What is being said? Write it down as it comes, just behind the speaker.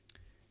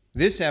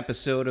This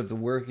episode of The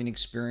Working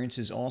Experience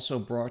is also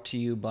brought to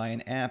you by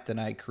an app that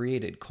I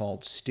created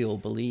called Still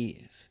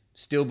Believe.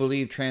 Still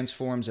Believe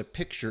transforms a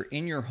picture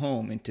in your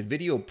home into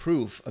video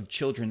proof of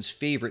children's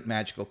favorite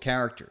magical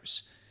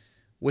characters.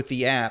 With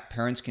the app,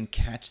 parents can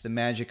catch the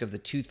magic of the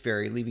Tooth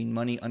Fairy leaving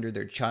money under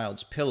their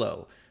child's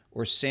pillow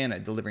or Santa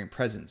delivering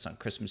presents on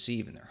Christmas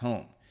Eve in their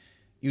home.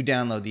 You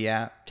download the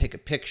app, take a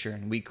picture,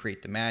 and we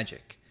create the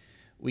magic.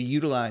 We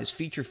utilize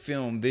feature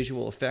film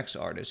visual effects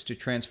artists to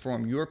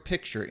transform your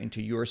picture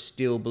into your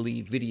Still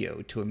Believe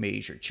video to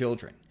amaze your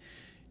children.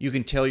 You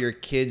can tell your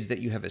kids that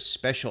you have a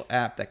special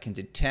app that can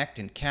detect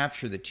and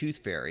capture the Tooth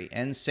Fairy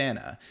and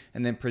Santa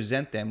and then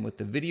present them with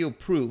the video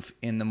proof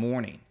in the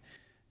morning.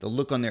 The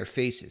look on their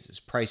faces is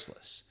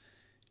priceless.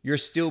 Your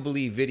Still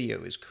Believe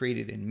video is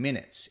created in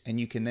minutes, and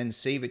you can then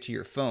save it to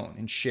your phone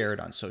and share it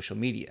on social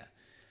media.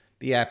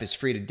 The app is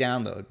free to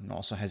download and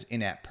also has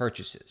in-app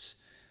purchases.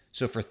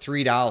 So for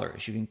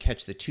 $3, you can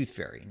catch the Tooth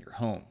Fairy in your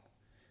home.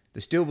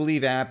 The Still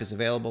Believe app is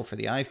available for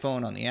the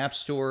iPhone on the App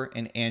Store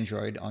and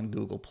Android on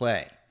Google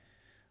Play.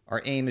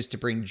 Our aim is to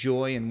bring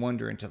joy and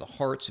wonder into the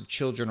hearts of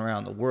children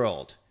around the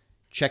world.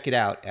 Check it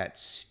out at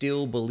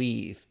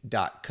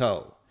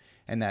stillbelieve.co,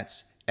 and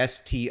that's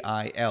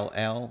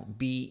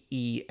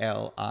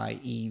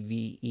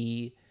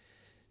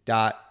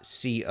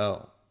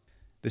stillbelieve.co.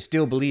 The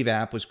Still Believe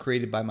app was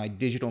created by my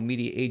digital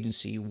media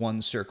agency,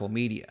 One Circle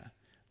Media.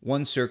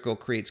 One Circle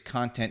creates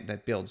content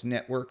that builds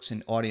networks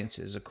and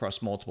audiences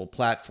across multiple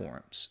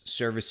platforms,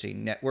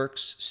 servicing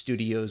networks,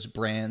 studios,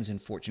 brands,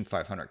 and Fortune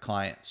 500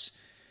 clients.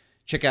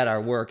 Check out our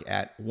work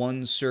at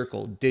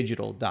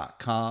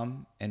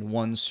onecircledigital.com and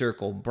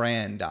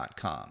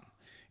onecirclebrand.com.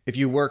 If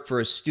you work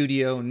for a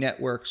studio,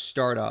 network,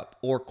 startup,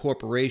 or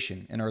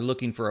corporation and are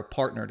looking for a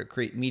partner to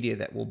create media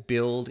that will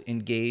build,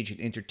 engage,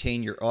 and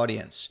entertain your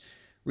audience,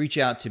 reach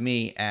out to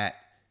me at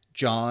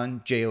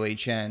John,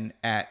 John,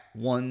 at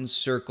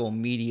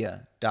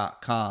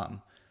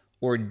onecirclemedia.com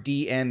or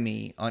DM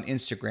me on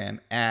Instagram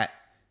at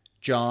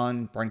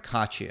John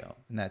Brancaccio,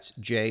 and that's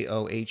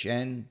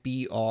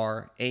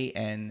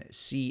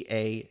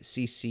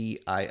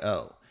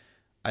JohnBrancaccio.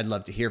 I'd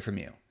love to hear from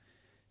you.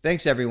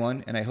 Thanks,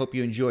 everyone, and I hope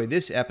you enjoy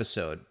this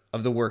episode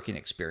of The Working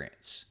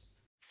Experience.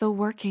 The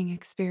Working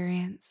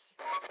Experience.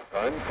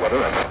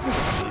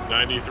 Route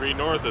 93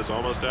 North is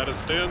almost at a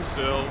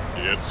standstill.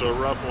 It's a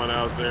rough one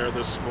out there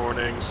this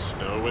morning,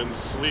 snow and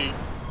sleet.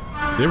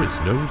 There is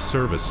no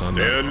service on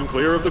the... Stand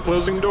clear of the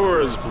closing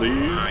doors, please.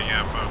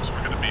 Yeah, folks,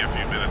 we're going to be a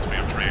few minutes. We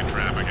have train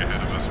traffic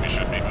ahead of us. We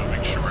should be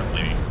moving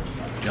shortly.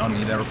 John, we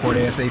need that report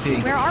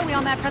ASAP. Where are we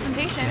on that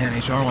presentation? And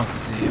HR wants to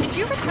see you. Did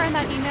you return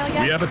that email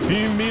yet? We have a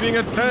team meeting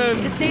at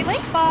 10. To stay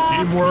late, Bob.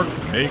 Teamwork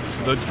makes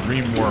the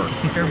dream work.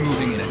 They're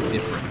moving in a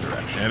different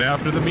direction. And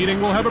after the meeting,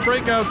 we'll have a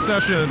breakout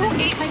session. Who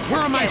ate my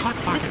Where are my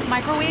biscuits? Hot Pockets? This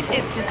microwave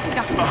is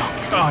disgusting.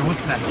 Oh, God,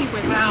 what's that He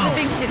was smell?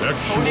 clipping his Sexual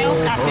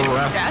toenails at his desk.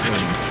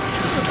 harassment.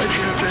 I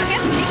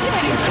can't take it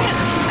anymore.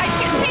 I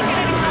can't take it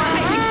anymore.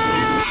 I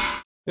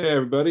can't. Hey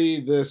everybody,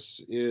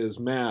 this is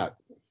Matt.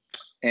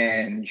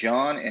 And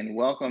John, and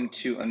welcome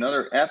to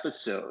another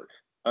episode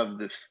of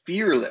the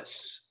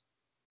Fearless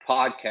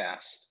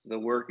podcast, The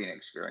Working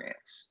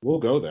Experience. We'll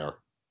go there.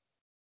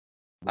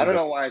 I don't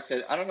know why I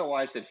said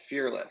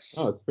fearless.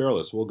 Oh, it's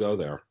fearless. We'll go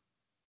there.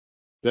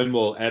 Then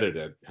we'll edit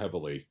it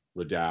heavily,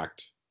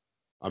 redact.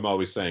 I'm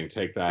always saying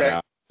take that Okay.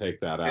 out, take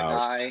that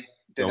out.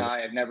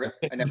 Deny. I never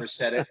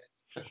said it.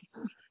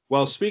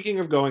 Well, speaking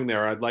of going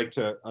there, I'd like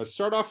to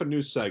start off a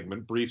new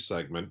segment, brief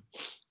segment,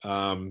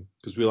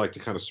 because we like to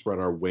kind of spread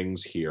our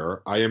wings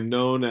here. I am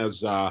known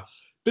as a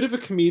bit of a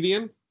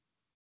comedian,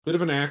 bit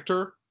of an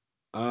actor,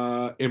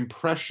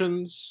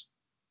 impressions,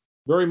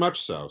 very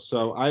much so.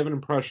 So I have an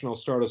impression I'll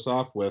start us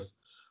off with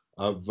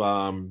of,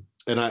 and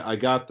I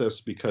got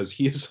this because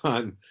he's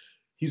on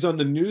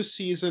the new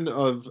season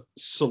of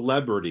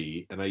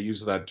Celebrity, and I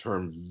use that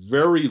term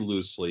very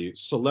loosely,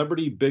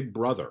 Celebrity Big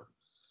Brother.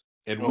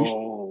 And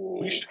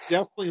we should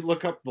definitely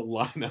look up the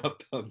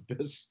lineup of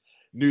this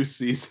new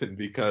season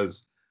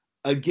because,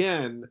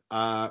 again,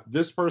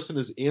 this person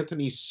is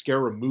Anthony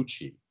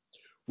Scaramucci,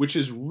 which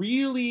is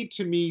really,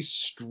 to me,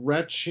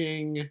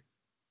 stretching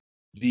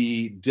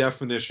the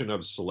definition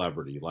of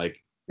celebrity.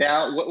 Like,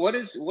 Now, what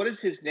is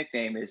his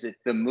nickname? Is it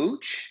the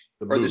Mooch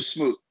or the Mooch.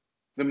 Smoot?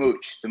 The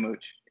Mooch.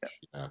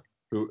 Yeah.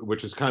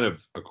 Which is kind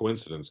of a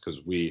coincidence because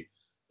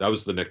that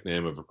was the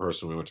nickname of a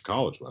person we went to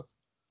college with.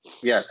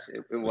 Yes,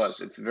 it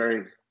was. It's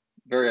very,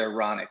 very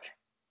ironic.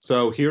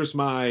 So here's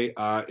my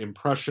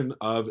impression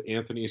of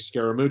Anthony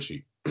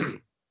Scaramucci.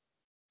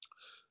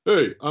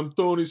 Hey, I'm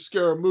Tony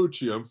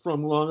Scaramucci. I'm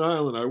from Long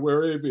Island. I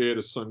wear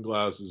aviator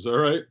sunglasses, all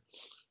right?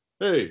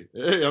 Hey,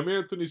 I'm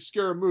Anthony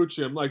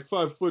Scaramucci. I'm like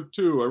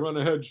 5'2". I run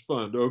a hedge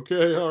fund,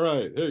 okay? All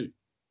right, hey.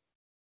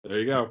 There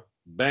you go.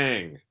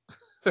 Bang.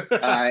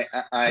 I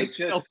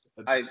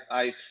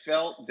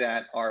felt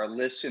that our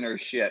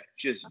listenership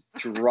just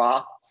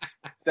dropped,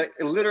 that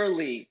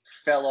literally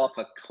fell off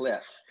a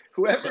cliff.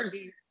 Whoever's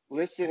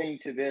listening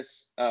to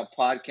this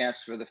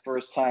podcast for the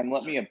first time,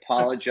 let me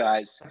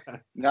apologize,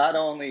 not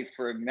only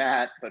for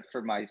Matt, but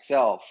for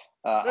myself.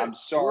 I'm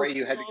sorry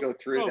you had to go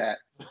through that.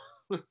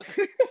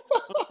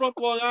 I'm from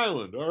Long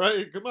Island, all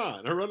right? Come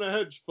on. I run a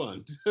hedge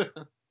fund.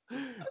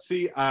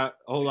 See,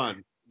 hold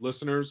on.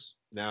 Listeners,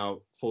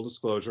 now, full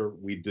disclosure,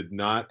 we did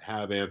not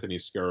have Anthony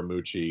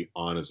Scaramucci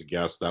on as a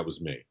guest. That was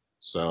me.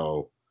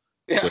 So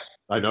Yeah.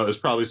 I know there's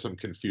probably some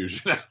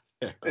confusion out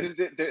there.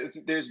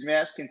 There's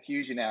mass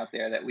confusion out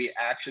there that we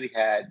actually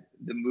had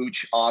the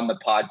Mooch on the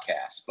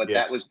podcast, but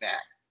that was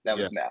Matt. That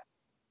was Matt.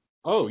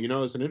 Oh,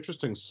 as an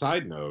interesting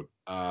side note,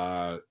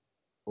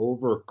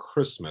 over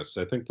Christmas,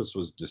 I think this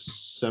was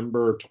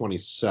December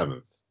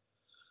 27th,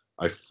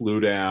 I flew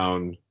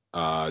down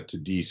to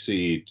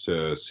D.C.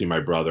 to see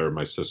my brother,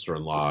 my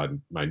sister-in-law,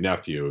 and my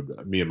nephew.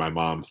 Me and my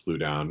mom flew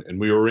down, and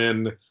we were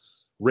in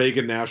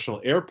Reagan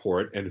National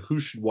Airport, and who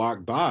should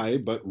walk by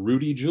but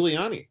Rudy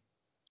Giuliani?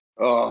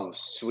 Oh,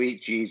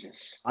 sweet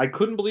Jesus. I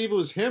couldn't believe it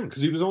was him,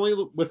 because he was only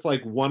with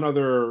like one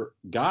other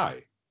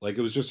guy. Like,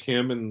 it was just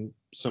him and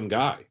some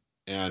guy.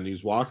 And he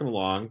was walking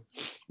along.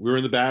 We were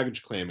in the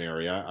baggage claim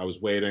area. I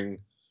was waiting.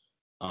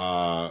 We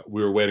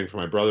were waiting for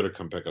my brother to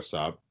come pick us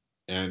up.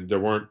 And there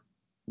weren't,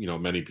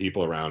 many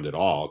people around at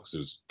all, because it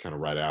was kind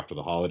of right after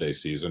the holiday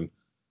season.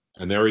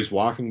 And there he's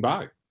walking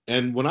by.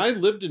 And when I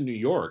lived in New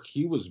York,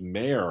 he was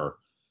mayor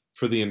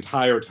for the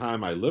entire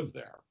time I lived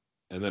there.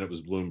 And then it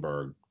was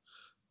Bloomberg.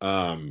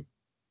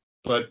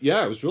 But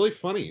yeah, it was really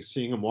funny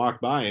seeing him walk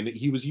by. And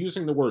he was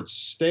using the word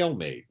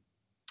stalemate.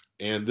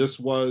 And this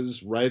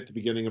was right at the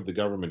beginning of the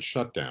government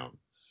shutdown.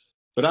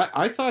 But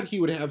I thought he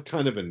would have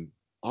kind of an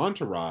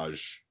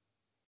entourage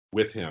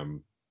with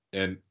him.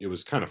 And it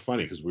was kind of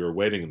funny because we were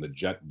waiting in the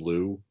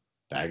JetBlue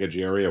baggage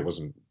area. It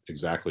wasn't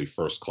exactly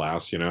first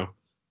class,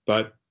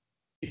 But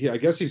I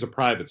guess he's a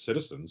private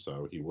citizen,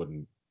 so he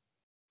wouldn't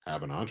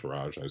have an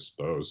entourage, I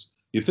suppose.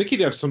 You'd think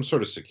he'd have some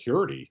sort of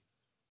security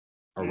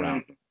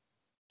around.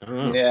 I don't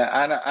know.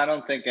 Yeah, I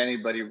don't think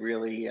anybody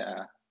really...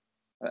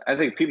 I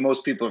think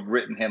most people have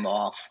written him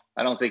off.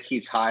 I don't think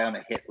he's high on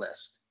a hit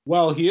list.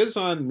 Well, he is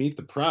on Meet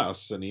the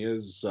Press, and he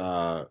is.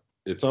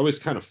 It's always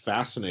kind of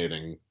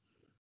fascinating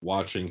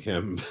watching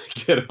him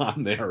get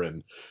on there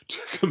and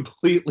to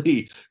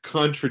completely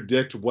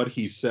contradict what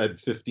he said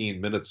 15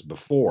 minutes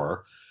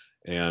before.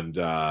 And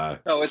no,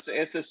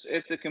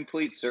 it's a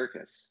complete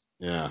circus.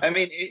 Yeah. I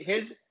mean,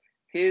 his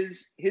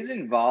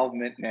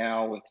involvement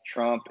now with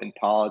Trump and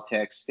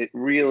politics, it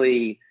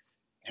really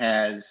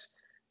has,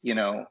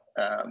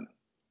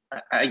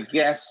 I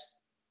guess,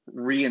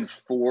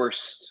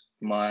 reinforced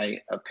my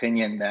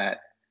opinion that,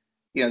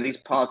 these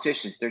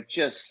politicians,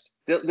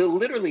 they'll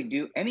literally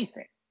do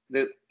anything.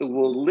 They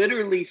will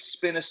literally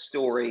spin a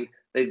story.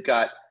 They've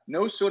got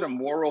no sort of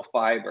moral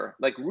fiber.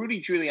 Like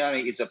Rudy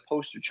Giuliani is a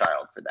poster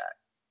child for that.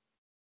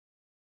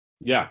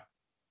 Yeah.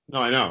 No,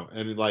 I know.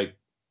 And like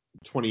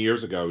 20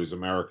 years ago, he was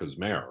America's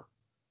mayor.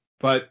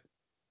 But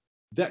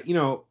that,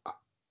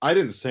 I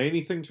didn't say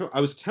anything to him.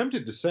 I was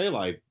tempted to say,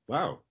 like,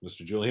 wow,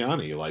 Mr.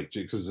 Giuliani, like,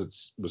 because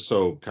it was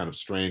so kind of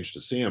strange to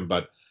see him,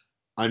 but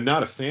I'm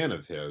not a fan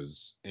of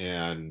his.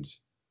 And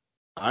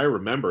I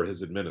remember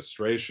his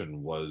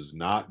administration was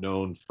not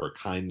known for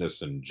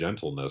kindness and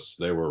gentleness.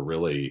 They were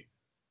really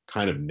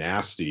kind of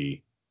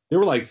nasty. There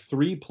were like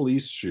 3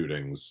 police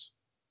shootings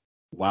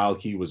while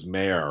he was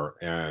mayor.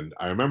 And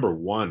I remember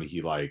one,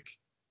 he like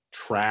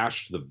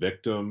trashed the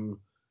victim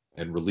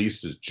and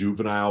released his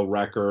juvenile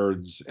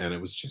records, and it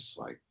was just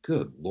like,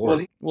 good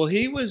Lord. Well,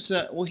 he was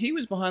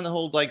behind the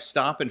whole like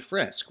stop and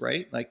frisk,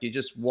 right? Like you're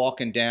just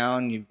walking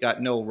down, you've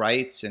got no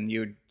rights, and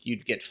you'd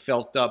get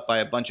felt up by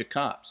a bunch of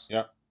cops.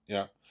 Yeah,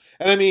 yeah.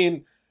 And I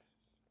mean,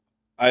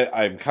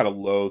 I'm kind of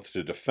loath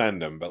to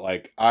defend him, but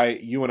like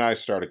you and I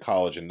started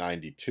college in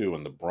 '92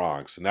 in the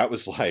Bronx, and that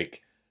was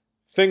like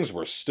things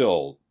were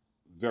still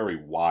very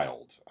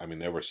wild. I mean,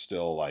 they were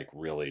still like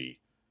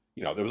really,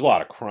 there was a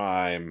lot of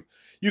crime.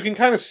 You can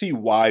kind of see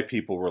why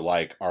people were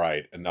like, all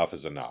right, enough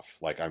is enough.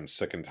 Like, I'm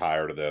sick and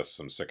tired of this.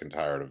 I'm sick and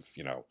tired of,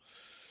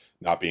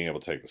 not being able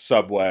to take the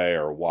subway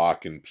or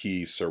walk in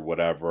peace or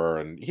whatever.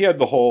 And he had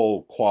the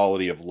whole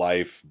quality of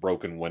life,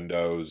 broken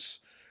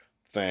windows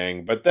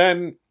thing. But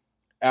then,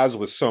 as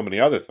with so many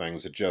other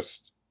things, it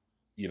just,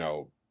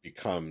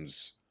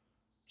 becomes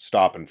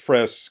stop and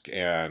frisk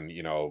and,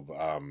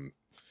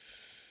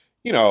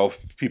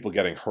 people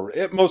getting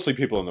hurt, mostly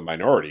people in the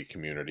minority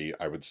community.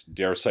 I would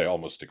dare say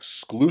almost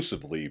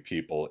exclusively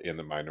people in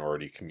the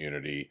minority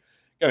community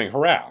getting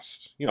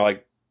harassed. I'm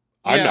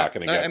not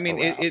going to get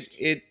harassed.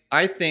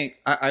 I think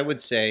I would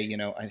say,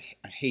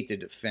 I hate to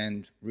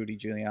defend Rudy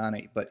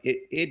Giuliani, but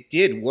it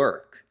did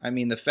work. I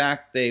mean, the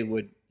fact they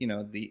would,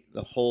 the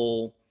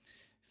whole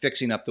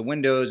fixing up the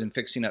windows and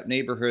fixing up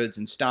neighborhoods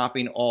and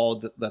stopping all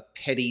the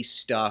petty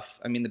stuff.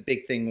 I mean, the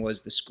big thing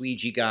was the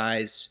squeegee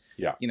guys.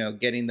 Yeah.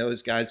 Getting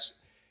those guys,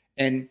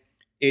 and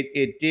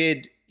it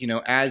did,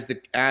 as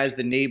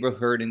the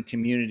neighborhood and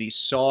community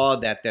saw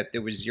that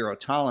there was zero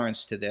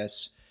tolerance to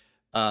this,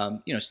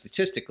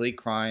 statistically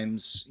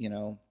crimes,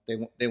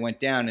 they went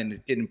down and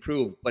it did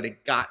improve, but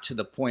it got to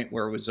the point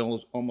where it was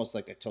almost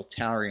like a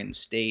totalitarian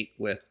state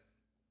with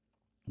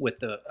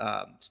the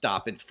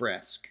stop and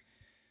frisk.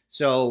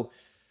 So,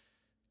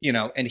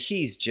 and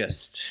he's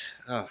just,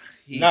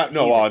 he's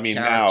well, a I mean,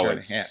 now character and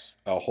a half. it's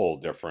a whole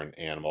different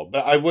animal.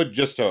 But I would,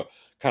 just to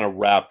kind of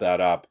wrap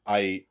that up,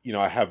 I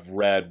have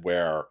read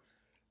where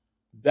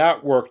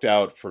that worked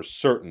out for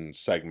certain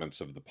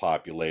segments of the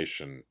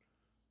population,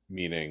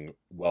 meaning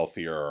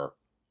wealthier,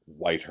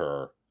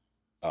 whiter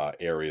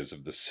areas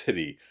of the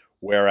city,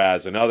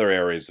 whereas in other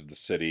areas of the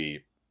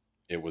city,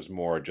 it was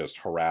more just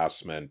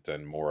harassment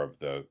and more of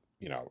the,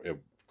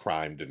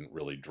 crime didn't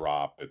really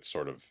drop. It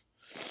sort of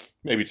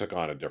maybe took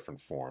on a different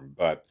form.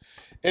 But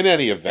in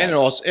any event, And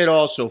it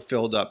also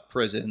filled up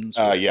prisons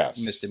with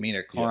yes.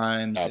 misdemeanor Yeah,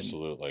 crimes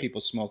absolutely. and people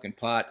smoking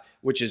pot,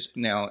 which is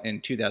now in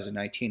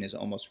 2019 is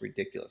almost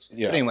ridiculous.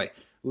 Yeah. But anyway,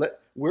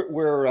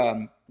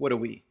 we're what are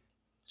we?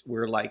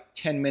 We're like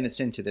 10 minutes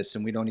into this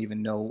and we don't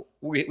even know.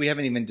 We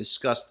haven't even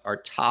discussed our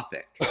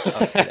topic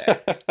of today.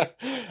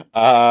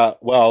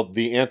 Well,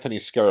 the Anthony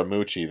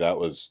Scaramucci,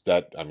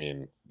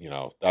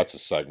 that's a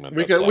segment.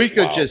 We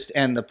could just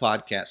end the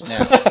podcast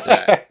now.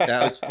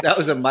 That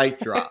was a mic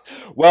drop.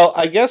 Well,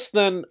 I guess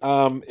then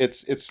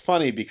it's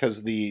funny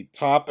because the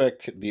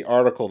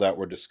article that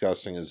we're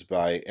discussing is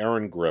by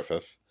Erin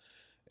Griffin.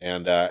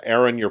 And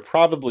Erin, you're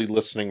probably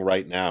listening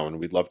right now,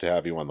 and we'd love to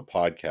have you on the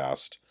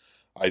podcast.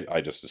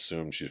 I just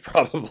assumed she's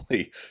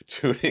probably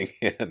tuning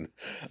in.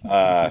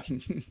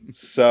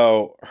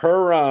 So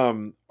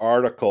her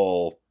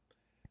article,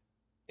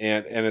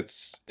 and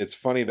it's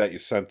funny that you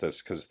sent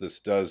this because this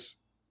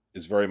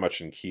is very much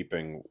in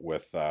keeping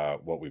with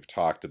what we've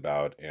talked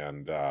about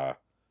and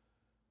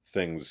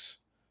things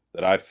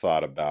that I've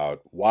thought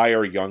about. Why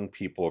are young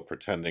people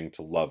pretending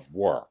to love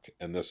work?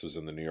 And this was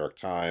in the New York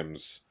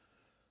Times.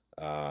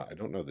 I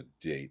don't know the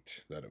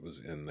date that it was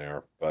in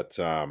there, but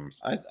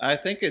I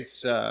think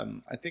it's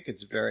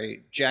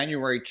very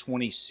January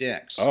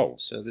 26th. Oh.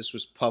 So this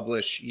was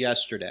published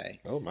yesterday.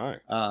 Oh my!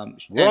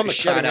 We're on the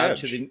shout cutting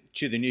out edge.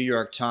 to the New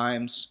York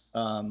Times.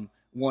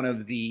 One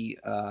of the,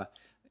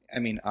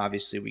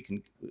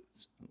 obviously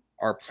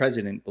our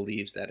president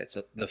believes that it's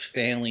the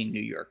failing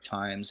New York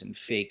Times and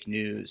fake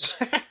news,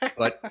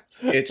 but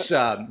it's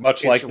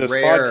much like this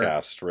rare,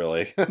 podcast,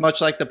 really.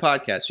 much like the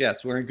podcast.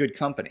 Yes, we're in good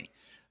company.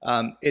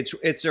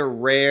 It's a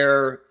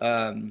rare,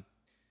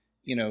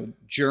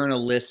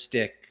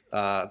 journalistic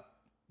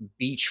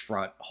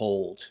beachfront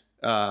hold.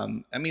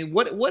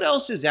 What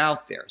else is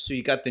out there? So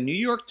you got the New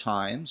York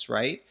Times,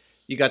 right?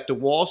 You got the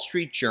Wall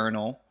Street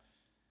Journal.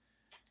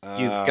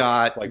 You've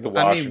got like the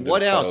Washington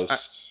what else?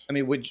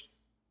 Post.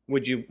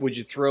 Would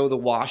you throw the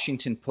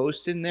Washington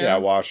Post in there? Yeah,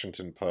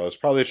 Washington Post.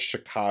 Probably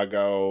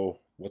Chicago.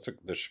 What's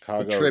it? The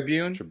Chicago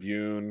Tribune.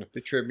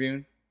 The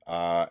Tribune.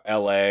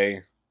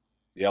 L.A.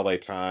 The L.A.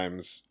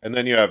 Times, and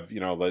then you have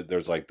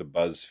there's like the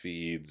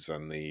BuzzFeeds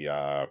and the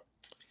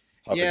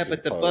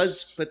Huffington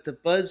Post. the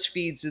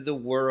BuzzFeeds of the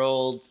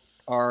world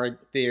are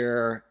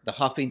there. The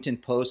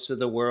Huffington Posts of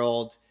the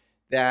world.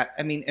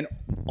 And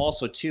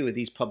also too,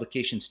 these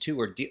publications too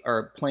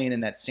are playing in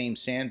that same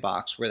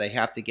sandbox where they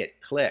have to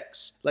get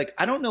clicks. Like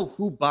I don't know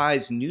who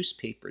buys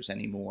newspapers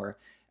anymore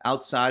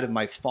outside of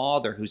my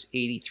father, who's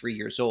 83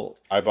 years old.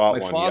 I bought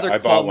one. My father I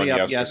called bought one me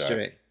up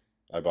yesterday.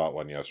 I bought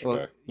one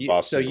yesterday.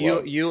 Well, so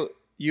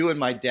you and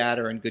my dad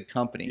are in good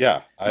company.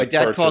 Yeah, my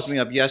dad calls me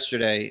up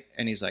yesterday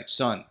and he's like,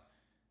 "Son,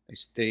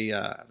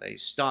 they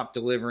stopped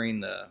delivering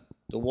the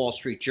Wall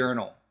Street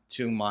Journal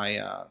to my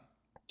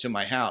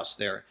house.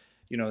 They're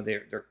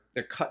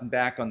cutting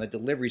back on the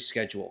delivery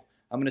schedule.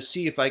 I'm going to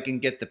see if I can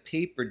get the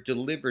paper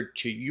delivered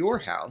to your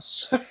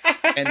house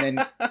and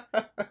then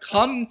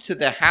come to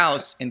the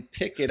house and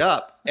pick it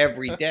up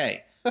every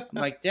day." I'm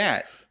like,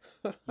 "Dad,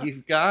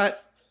 you've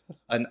got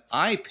an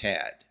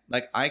iPad.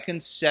 Like I can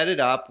set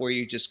it up where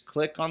you just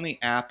click on the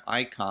app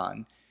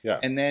icon. Yeah.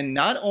 And then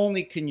not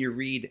only can you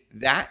read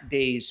that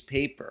day's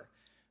paper,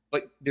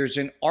 but there's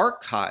an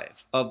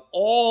archive of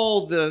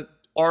all the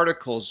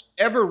articles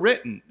ever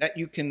written that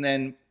you can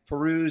then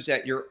peruse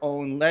at your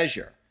own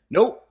leisure."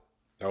 Nope.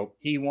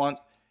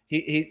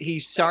 He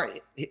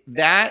sorry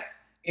that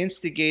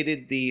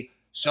instigated the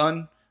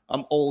son.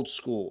 I'm old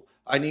school.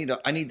 I need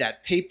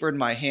that paper in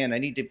my hand. I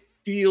need to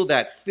feel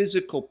that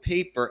physical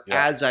paper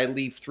as I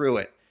leaf through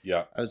it.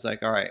 Yeah. I was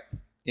like, all right,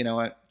 you know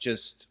what?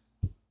 Just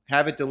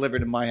have it delivered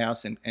to my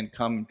house and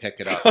come and pick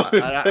it up.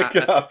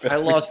 I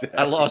lost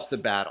the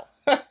battle.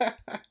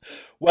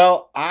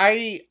 Well,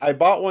 I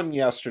bought one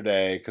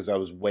yesterday because I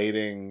was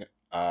waiting.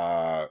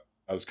 I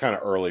was kind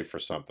of early for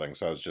something,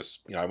 so I was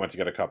just I went to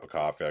get a cup of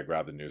coffee. I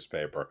grabbed the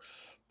newspaper.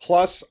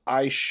 Plus,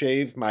 I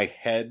shave my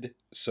head,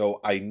 so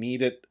I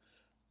need it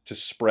to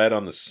spread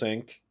on the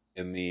sink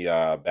in the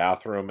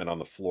bathroom and on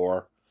the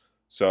floor.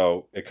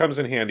 So it comes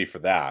in handy for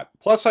that.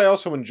 Plus, I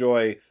also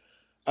enjoy,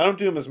 I don't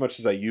do them as much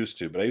as I used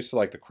to, but I used to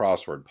like the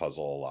crossword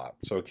puzzle a lot.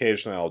 So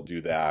occasionally I'll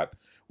do that,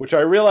 which I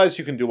realize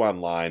you can do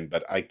online,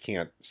 but I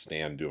can't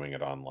stand doing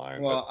it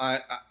online. Well,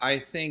 I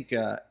think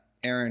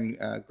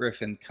Erin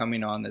Griffin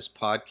coming on this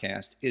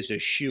podcast is a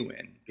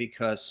shoo-in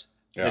because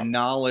the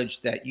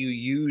knowledge that you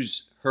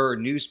use her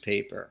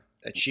newspaper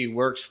that she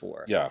works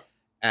for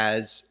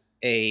as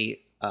a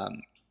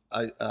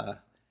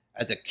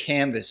as a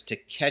canvas to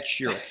catch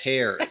your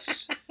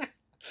hairs.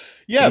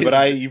 Yeah, but is-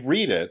 I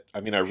read it.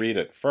 I mean, I read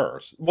it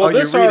first. Well, Oh,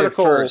 this you read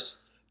article, it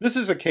first. this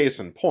is a case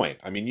in point.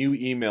 I mean, you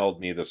emailed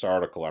me this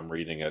article. I'm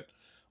reading it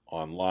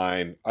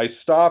online. I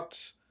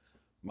stopped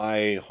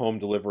my home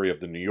delivery of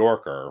the New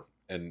Yorker,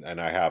 and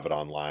I have it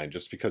online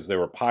just because they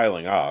were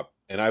piling up.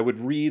 And I would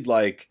read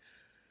like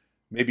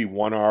maybe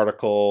one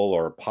article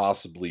or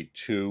possibly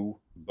two,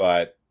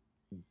 but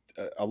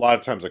a lot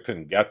of times I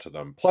couldn't get to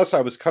them. Plus,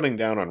 I was cutting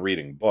down on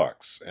reading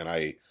books, and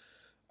I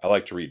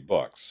like to read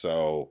books.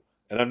 So,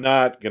 and I'm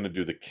not going to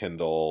do the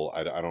Kindle.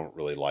 I don't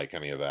really like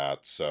any of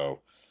that.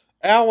 So,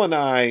 Al and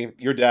I,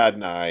 your dad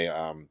and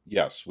I,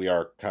 yes, we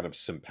are kind of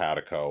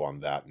simpatico on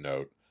that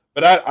note.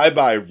 But I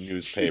buy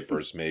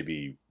newspapers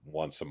maybe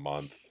once a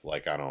month.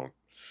 Like I don't,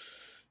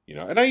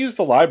 and I use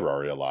the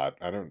library a lot.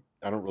 I don't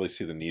really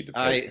see the need to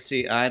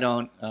pay. I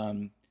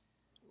don't.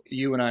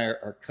 You and I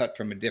are cut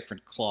from a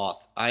different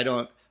cloth.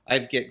 I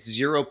get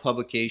 0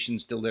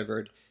 publications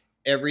delivered.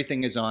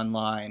 Everything is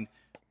online,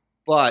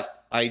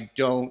 but I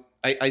don't.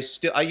 I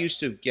used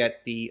to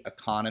get the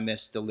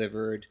Economist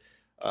delivered,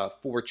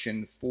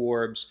 Fortune,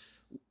 Forbes,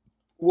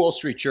 Wall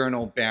Street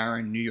Journal,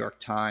 Barron, New York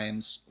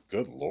Times.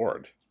 Good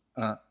Lord.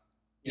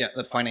 Yeah,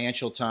 the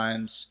Financial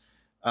Times,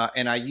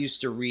 and I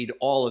used to read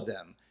all of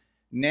them.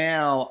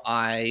 Now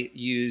I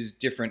use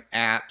different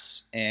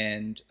apps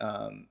and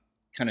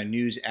kind of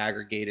news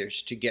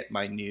aggregators to get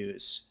my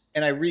news.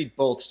 And I read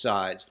both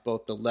sides,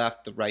 both the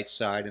left, the right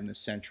side, and the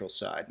central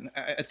side. And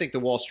I think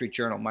the Wall Street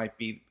Journal might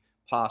be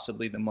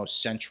possibly the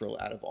most central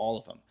out of all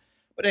of them.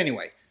 But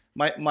anyway,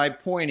 my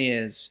point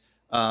is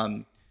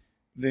the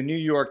New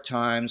York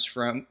Times,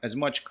 from as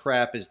much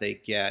crap as they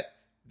get,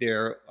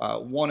 they're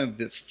one of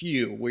the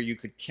few where you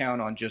could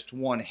count on just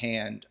one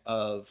hand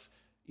of,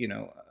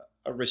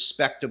 a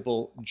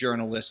respectable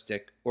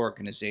journalistic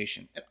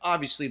organization. And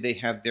obviously they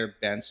have their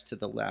bents to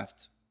the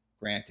left,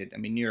 granted. I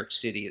mean, New York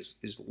City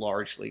is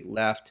largely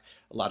left.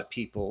 A lot of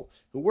people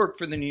who work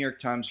for the New York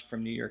Times are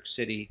from New York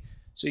City.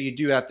 So you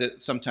do have to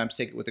sometimes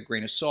take it with a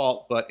grain of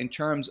salt. But in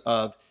terms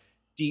of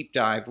deep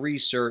dive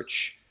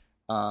research,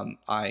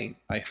 I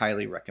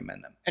highly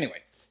recommend them.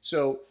 Anyway,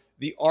 so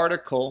the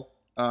article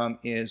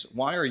is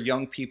 "Why Are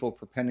Young People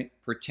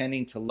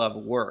Pretending to Love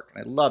Work?"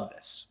 And I love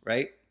this,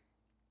 right?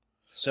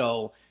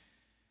 So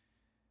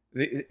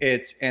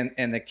it's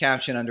and the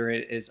caption under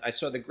it is, "I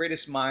saw the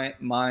greatest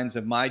minds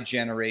of my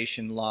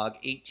generation log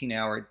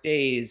 18-hour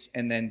days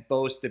and then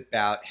boast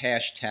about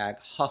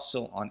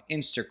 #hustle on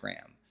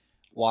Instagram.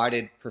 Why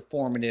did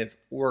performative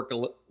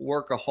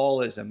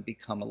workaholism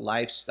become a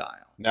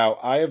lifestyle?" Now,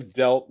 I have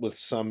dealt with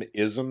some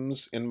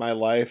isms in my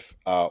life.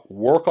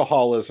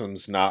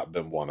 Workaholism's not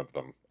been one of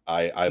them.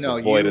 I've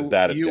avoided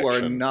that addiction. You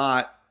are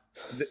not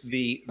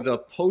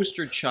the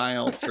poster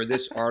child for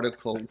this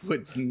article.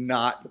 Would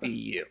not be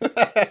you.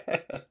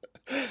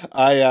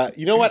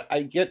 You know what?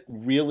 I get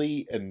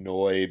really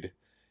annoyed,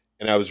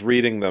 and I was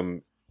reading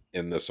them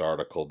in this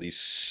article, these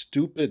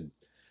stupid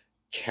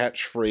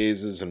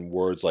catchphrases and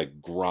words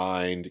like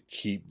grind,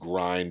 keep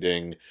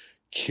grinding,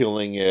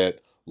 killing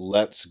it,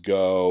 let's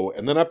go.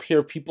 And then up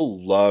here, people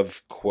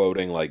love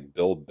quoting like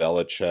Bill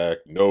Belichick,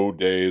 no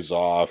days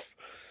off,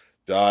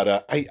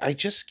 I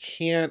just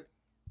can't,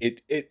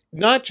 it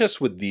not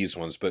just with these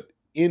ones, but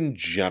in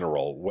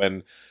general,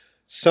 when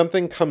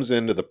something comes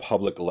into the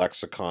public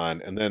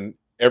lexicon and then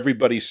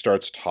everybody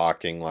starts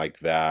talking like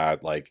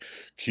that, like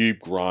keep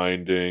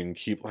grinding,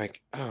 keep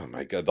like, oh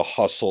my God, the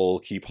hustle,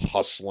 keep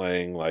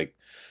hustling, like,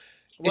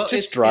 Well, it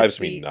just drives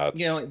me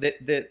nuts.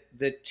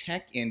 The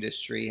tech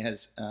industry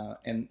has,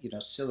 and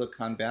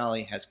Silicon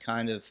Valley has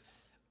kind of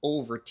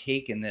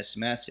overtaken this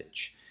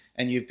message.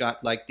 And you've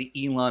got like the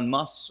Elon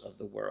Musks of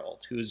the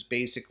world, who's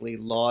basically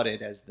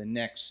lauded as the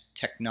next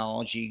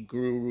technology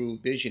guru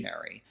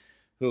visionary,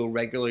 who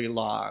regularly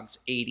logs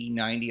 80,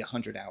 90,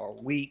 100-hour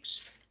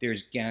weeks.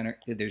 There's Gary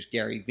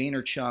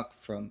Vaynerchuk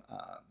from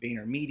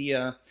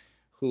VaynerMedia,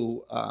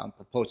 who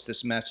promotes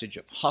this message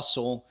of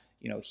hustle.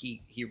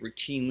 He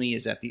routinely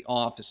is at the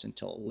office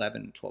until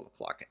 11, 12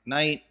 o'clock at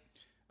night.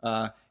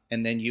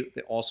 And then you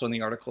also in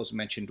the articles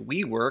mentioned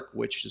WeWork,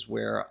 which is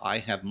where I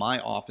have my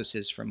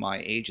offices for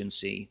my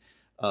agency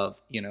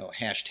of,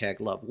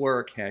 #love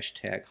work,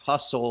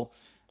 #hustle.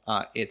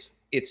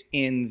 It's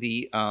in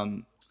the,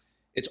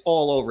 it's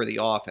all over the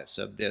office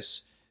of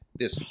this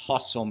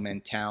hustle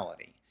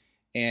mentality.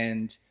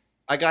 And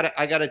I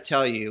gotta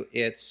tell you,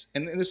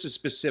 and this is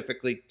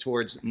specifically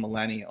towards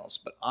millennials,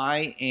 but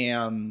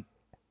I'm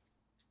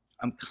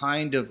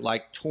kind of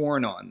like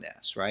torn on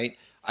this, right?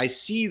 I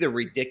see the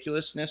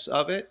ridiculousness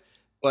of it,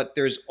 but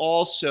there's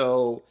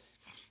an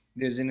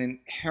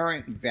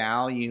inherent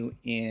value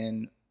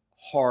in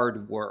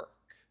hard work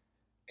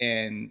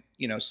and,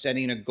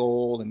 setting a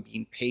goal and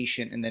being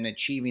patient and then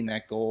achieving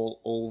that goal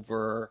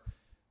over,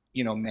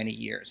 many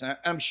years. And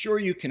I'm sure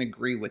you can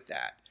agree with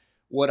that.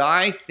 What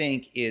I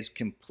think is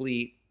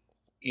complete,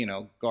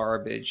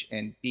 garbage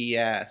and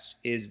BS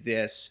is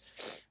this,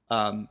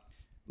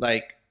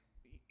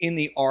 in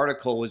the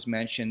article was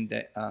mentioned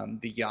that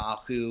the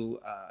Yahoo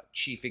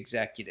chief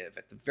executive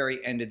at the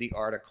very end of the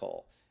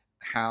article,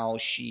 how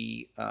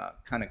she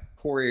kind of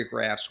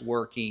choreographs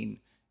working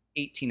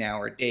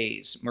 18-hour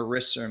days.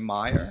 Marissa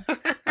Meyer,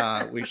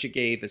 where she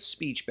gave a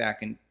speech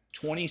back in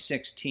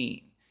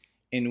 2016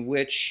 in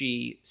which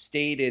she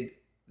stated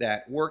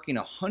that working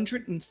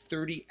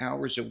 130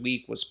 hours a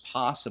week was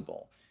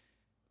possible.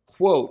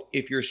 Quote,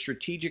 if you're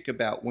strategic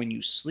about when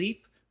you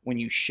sleep, when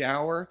you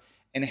shower,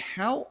 and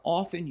how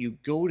often you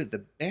go to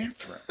the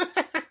bathroom.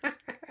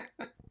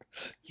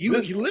 You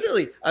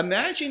literally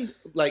imagine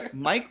like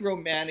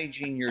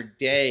micromanaging your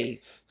day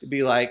to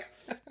be like,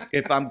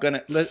 if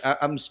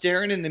I'm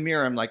staring in the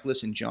mirror, I'm like,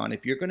 listen, John,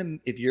 if you're gonna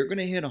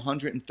hit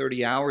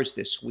 130 hours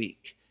this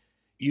week,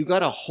 you got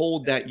to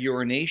hold that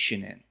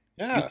urination in.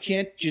 Yeah. You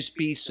can't just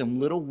be some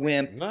little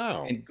wimp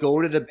No. and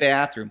go to the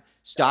bathroom.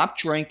 Stop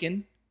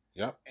drinking.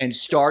 Yep. And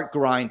start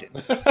grinding.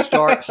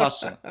 Start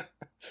hustling.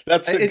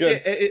 That's a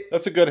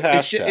good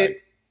hashtag.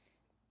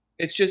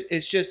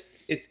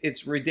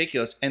 It's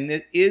ridiculous. And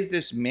there is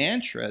this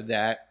mantra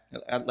that,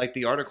 like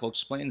the article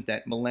explains,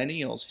 that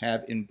millennials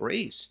have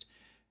embraced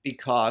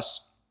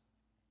because,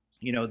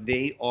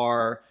 they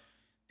are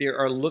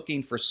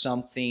looking for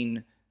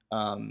something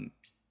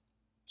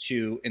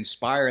to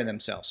inspire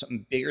themselves,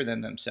 something bigger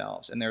than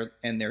themselves, and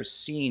they're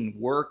seeing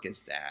work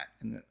as that.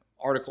 And the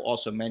article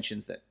also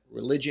mentions that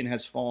religion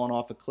has fallen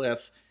off a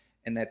cliff,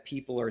 and that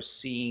people are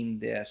seeing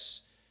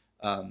this,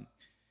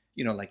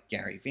 like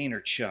Gary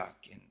Vaynerchuk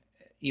and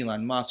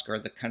Elon Musk are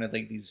the kind of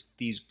like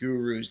these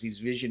gurus, these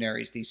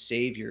visionaries, these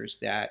saviors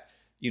that,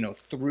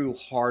 through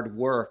hard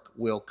work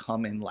will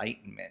come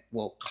enlightenment,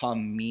 will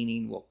come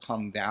meaning, will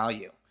come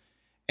value.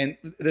 And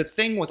the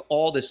thing with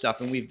all this stuff,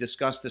 and we've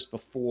discussed this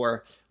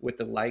before with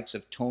the likes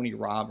of Tony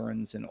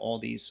Robbins and all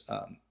these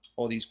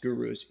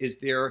gurus, is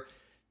there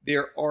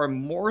are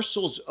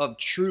morsels of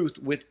truth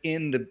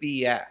within the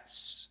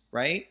BS,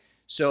 right?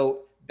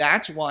 So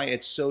that's why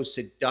it's so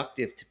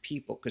seductive to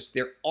people, because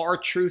there are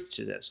truths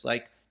to this.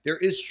 Like, there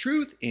is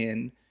truth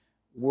in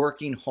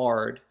working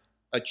hard,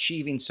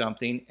 achieving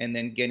something, and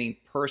then getting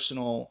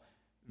personal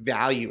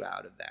value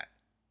out of that.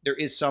 There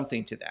is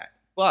something to that.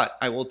 But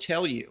I will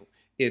tell you,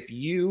 if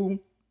you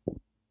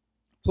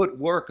put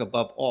work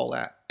above all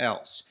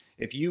else,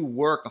 if you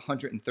work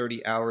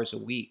 130 hours a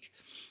week,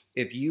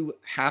 if you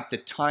have to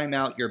time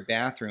out your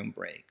bathroom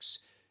breaks,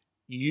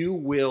 you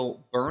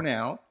will burn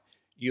out.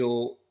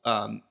 You'll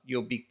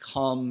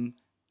become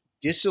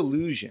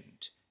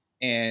disillusioned,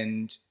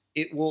 and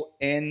it will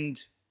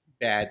end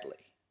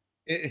badly.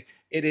 It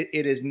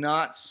is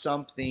not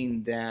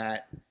something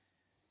that.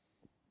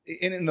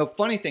 And the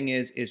funny thing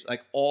is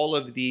like all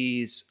of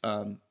these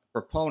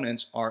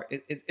proponents are.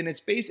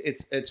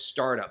 It's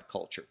startup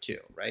culture too,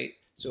 right?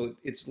 So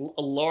it's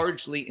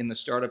largely in the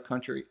startup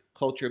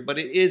culture, but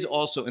it is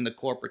also in the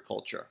corporate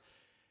culture.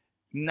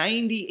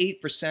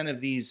 98% of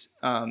these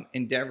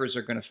endeavors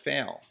are going to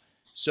fail.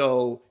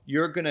 So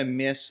you're going to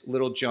miss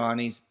little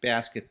Johnny's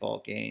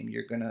basketball game.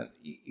 You're going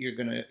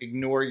to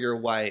ignore your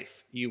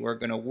wife. You are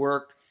going to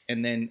work,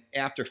 and then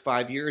after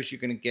 5 years, you're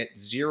going to get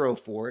zero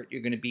for it.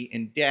 You're going to be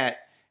in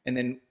debt, and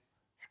then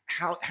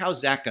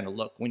how's that going to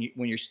look when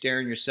you're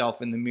staring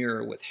yourself in the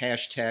mirror with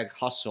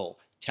 #hustle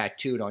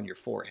tattooed on your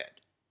forehead?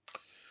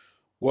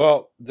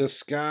 Well,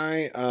 this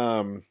guy,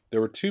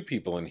 there were two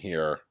people in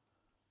here,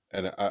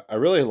 and I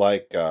really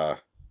like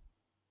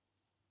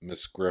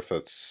Miss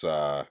Griffith's.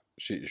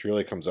 She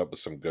really comes up with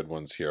some good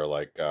ones here.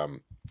 Like,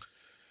 when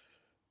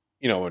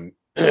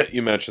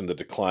you mentioned the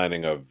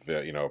declining of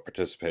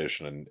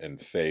participation in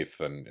faith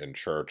and in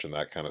church and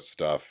that kind of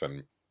stuff,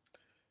 and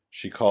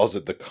she calls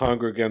it the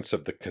congregants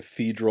of the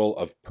Cathedral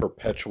of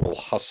Perpetual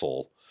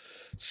Hustle.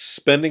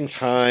 Spending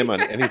time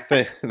on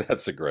anything,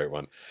 that's a great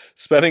one.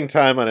 Spending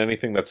time on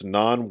anything that's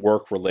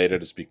non-work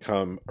related has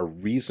become a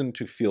reason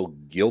to feel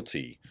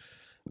guilty.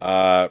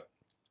 And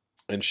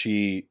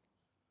she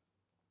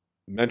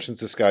mentions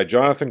this guy,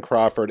 Jonathan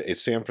Crawford, a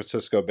San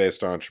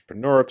Francisco-based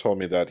entrepreneur, told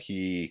me that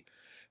he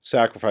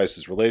sacrificed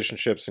his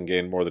relationships and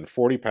gained more than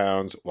 40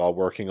 pounds while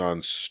working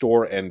on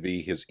Store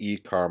Envy, his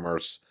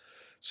e-commerce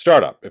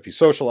startup. If he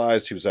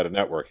socialized, he was at a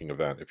networking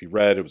event. If he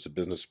read, it was a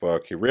business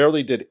book. He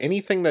rarely did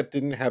anything that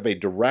didn't have a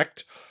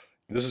direct,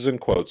 this is in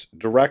quotes,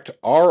 direct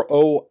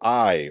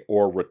ROI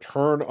or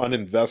return on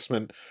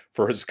investment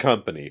for his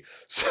company.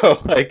 So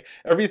like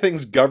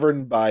everything's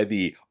governed by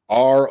the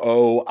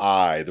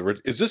ROI.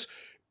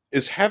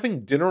 Is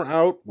having dinner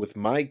out with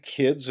my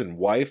kids and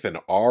wife an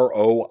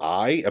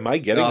ROI? Am I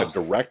getting a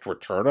direct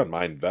return on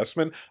my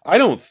investment? I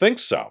don't think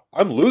so.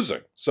 I'm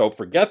losing. So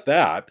forget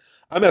that.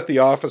 I'm at the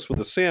office with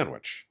a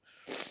sandwich.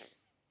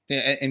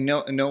 Yeah, and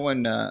no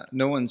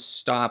one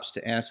stops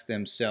to ask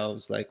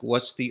themselves, like,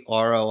 what's the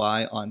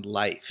ROI on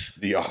life?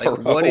 The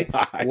ROI.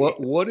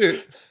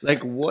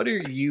 Like, what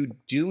are you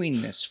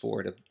doing this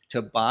for?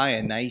 To buy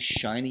a nice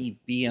shiny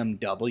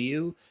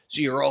BMW?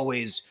 So you're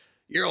always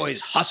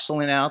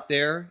hustling out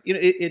there.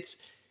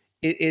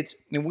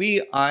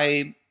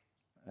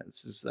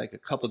 this is like a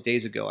couple of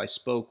days ago, I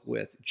spoke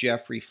with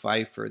Jeffrey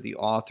Pfeiffer, the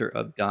author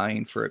of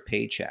Dying for a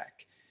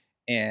Paycheck.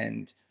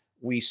 And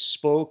we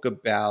spoke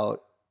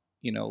about,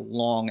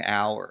 long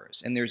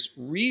hours. And there's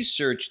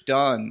research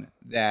done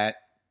that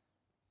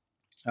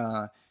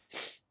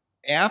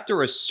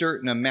after a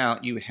certain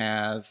amount, you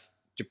have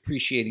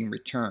depreciating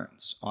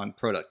returns on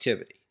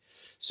productivity.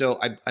 So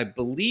I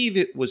believe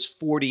it was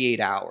 48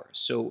 hours.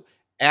 So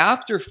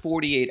after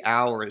 48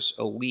 hours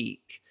a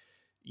week,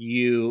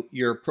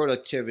 your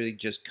productivity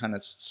just kind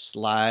of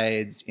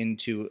slides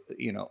into,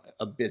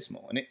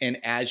 abysmal. And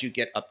as you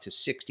get up to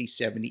 60,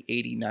 70,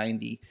 80,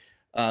 90,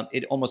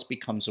 it almost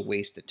becomes a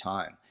waste of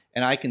time.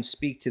 And I can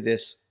speak to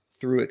this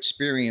through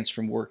experience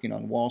from working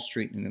on Wall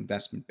Street and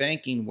investment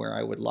banking, where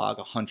I would log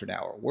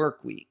 100-hour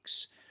work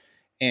weeks.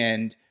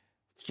 And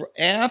for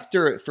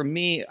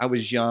me, I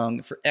was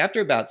young. After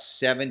about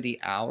 70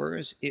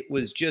 hours, it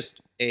was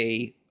just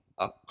a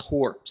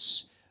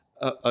corpse,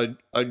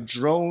 a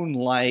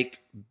drone-like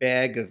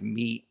bag of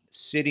meat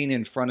sitting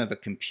in front of a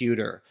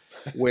computer,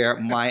 where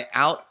my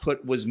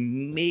output was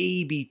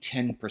maybe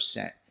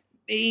 10%,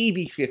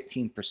 maybe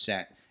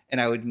 15%, and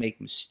I would make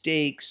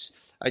mistakes.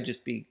 I'd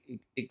just be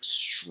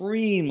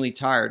extremely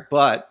tired.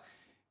 But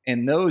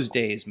in those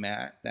days,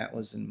 Matt, that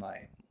was in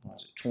my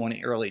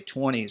early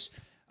 20s.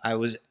 I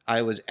was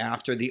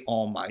after the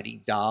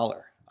almighty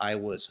dollar. I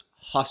was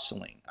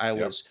hustling. I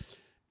was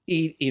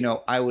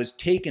I was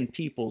taking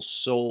people's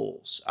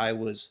souls. I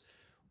was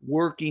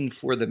working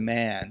for the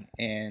man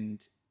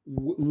and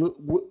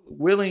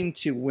willing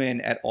to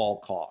win at all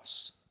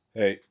costs.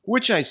 Hey,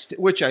 which I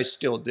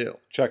still do.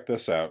 Check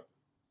this out.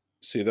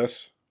 See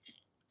this?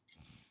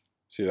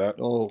 See that?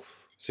 Oh,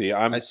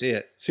 I see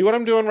it. See what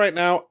I'm doing right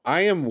now?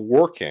 I am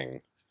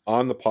working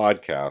on the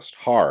podcast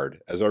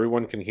hard, as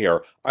everyone can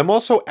hear. I'm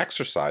also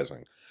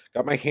exercising.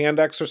 Got my hand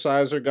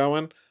exerciser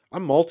going.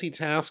 I'm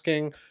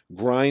multitasking,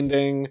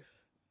 grinding,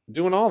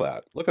 doing all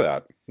that. Look at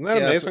that. Isn't that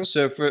amazing?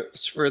 So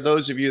for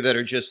those of you that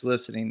are just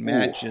listening,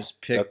 Matt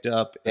just picked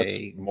up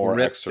a more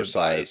grip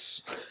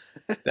exercise device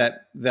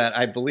that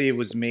I believe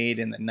was made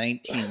in the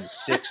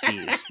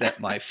 1960s that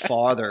my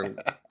father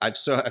I've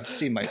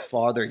seen my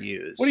father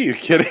use. What are you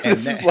kidding?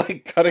 This is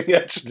like cutting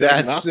edge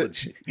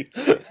technology.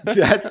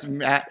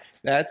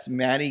 That's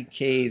Matty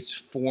K's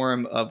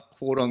form of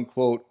quote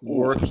unquote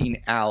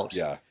working out.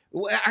 Yeah.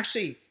 Well,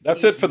 actually,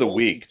 that's it for the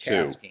week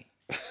too.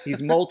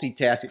 He's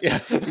multitasking. Yeah,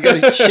 you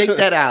got to shake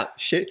that out.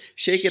 Shake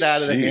it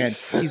out of the hand.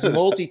 He's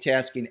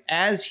multitasking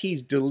as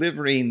he's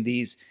delivering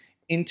these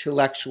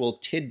intellectual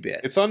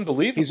tidbits. It's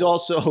unbelievable.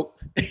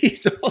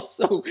 He's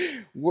also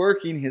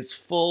working his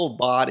full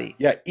body.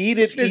 Yeah, eat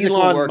it,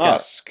 Elon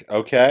Musk.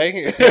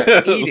 Okay,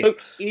 yeah,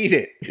 eat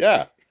it.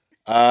 Yeah.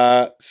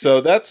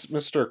 So that's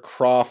Mr.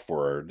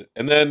 Crawford,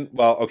 and then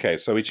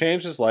so he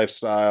changed his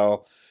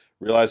lifestyle.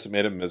 Realized it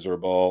made him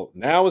miserable.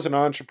 Now is an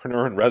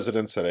entrepreneur in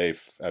residence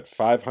at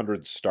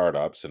 500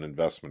 startups, an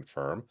investment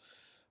firm.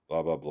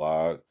 Blah, blah,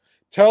 blah.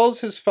 Tells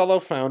his fellow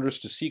founders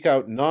to seek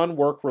out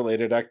non-work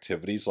related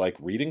activities like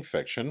reading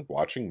fiction,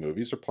 watching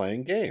movies, or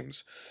playing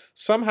games.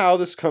 Somehow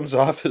this comes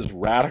off as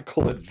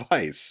radical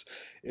advice.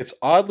 It's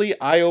oddly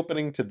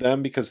eye-opening to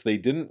them because they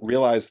didn't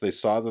realize they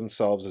saw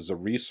themselves as a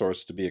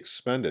resource to be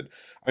expended.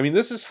 I mean,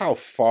 this is how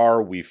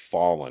far we've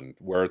fallen,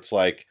 where it's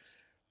like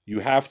you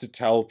have to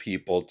tell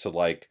people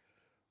to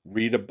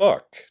read a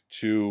book,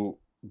 to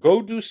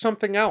go do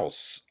something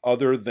else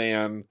other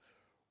than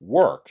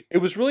work. It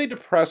was really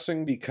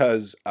depressing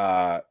because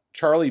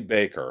Charlie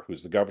Baker,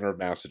 who's the governor of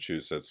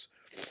Massachusetts,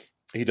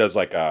 he does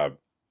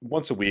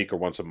once a week or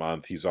once a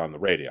month, he's on the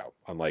radio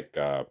on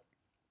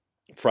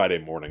Friday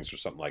mornings or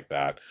something like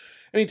that.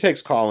 And he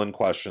takes call-in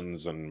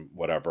questions and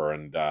whatever.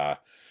 And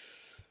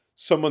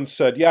someone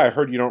said, yeah, I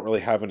heard you don't really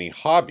have any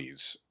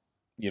hobbies.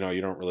 You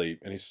don't really,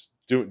 and he's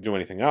do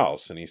anything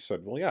else. And he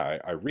said, well, yeah,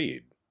 I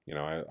read.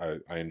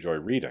 I enjoy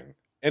reading.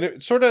 And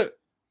it sort of,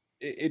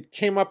 it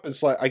came up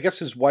as I guess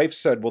his wife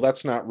said, well,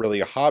 that's not really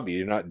a hobby.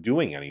 You're not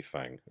doing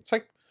anything. It's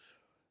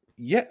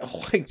yeah,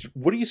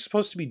 what are you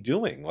supposed to be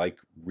doing?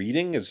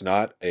 Reading is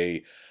not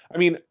I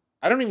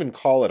don't even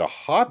call it a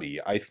hobby.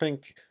 I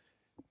think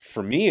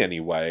for me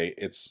anyway,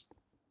 it's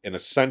an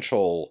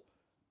essential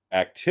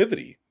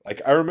activity.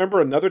 I remember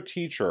another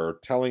teacher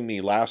telling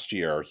me last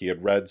year he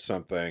had read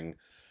something,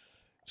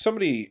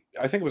 somebody,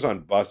 I think it was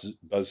on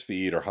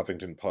BuzzFeed or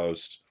Huffington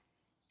Post,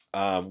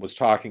 was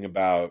talking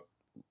about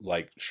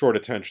short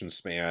attention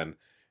span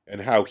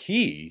and how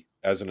he,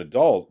 as an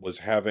adult, was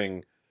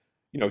having,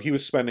 he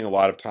was spending a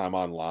lot of time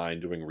online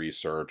doing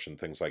research and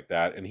things like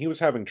that. And he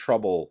was having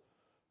trouble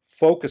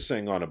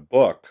focusing on a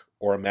book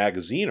or a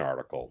magazine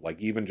article,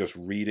 even just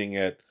reading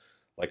it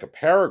like a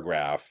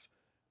paragraph.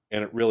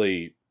 And it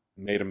really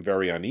made him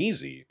very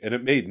uneasy. And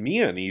it made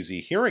me uneasy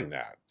hearing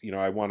that.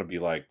 I want to be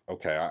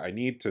okay, I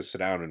need to sit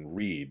down and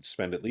read,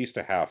 spend at least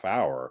a half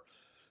hour.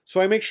 So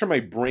I make sure my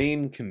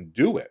brain can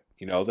do it,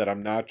 that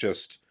I'm not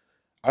just,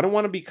 I don't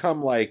want to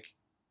become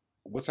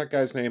what's that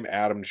guy's name?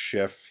 Adam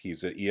Schiff.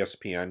 He's an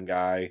ESPN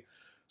guy,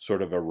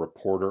 sort of a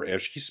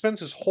reporter-ish. He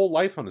spends his whole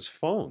life on his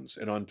phones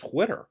and on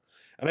Twitter.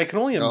 And I can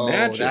only Oh,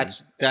 imagine.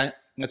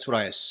 that's what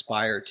I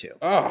aspire to.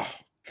 Oh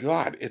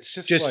God, it's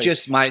just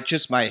Just my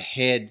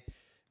head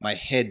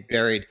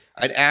buried.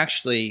 I'd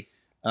actually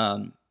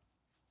I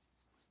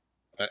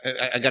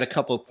got a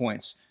couple of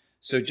points.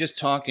 So just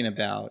talking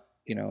about,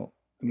 I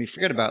mean,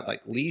 forget about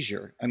like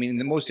leisure. I mean, in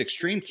the most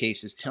extreme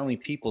cases, telling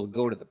people to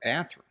go to the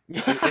bathroom.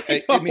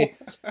 I mean,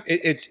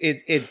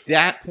 it's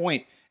that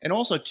point. And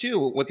also, too,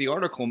 what the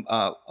article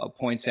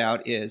points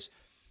out is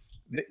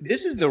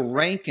this is the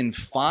rank and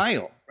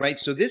file, right?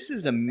 So this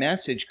is a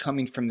message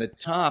coming from the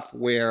top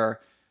where,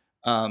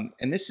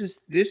 and this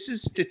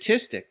is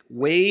statistic,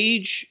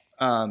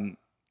 uh,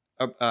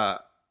 uh,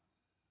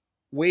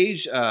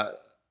 wage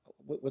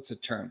what's the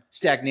term,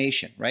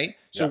 stagnation, right?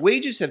 So Yeah.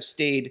 wages have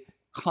stayed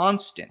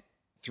constant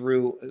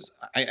through,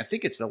 I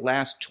think it's the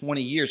last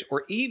 20 years,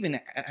 or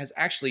even has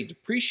actually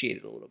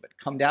depreciated a little bit,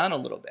 come down a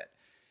little bit.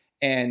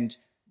 And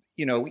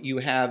you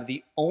have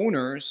the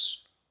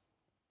owners,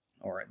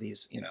 or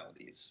these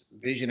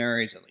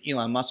visionaries,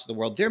 Elon Musk of the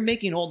world, they're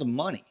making all the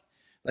money.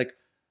 Like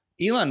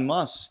Elon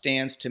Musk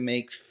stands to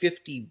make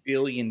 $50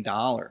 billion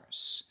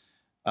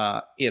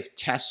if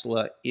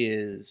Tesla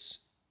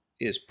is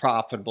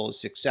profitable, is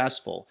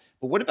successful.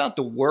 But what about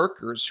the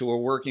workers who are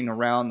working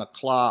around the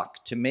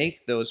clock to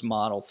make those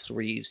Model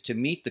 3s, to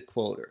meet the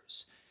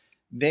quotas?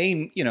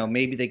 They,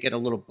 maybe they get a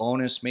little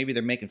bonus. Maybe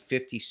they're making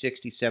 $50,000,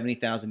 $60,000,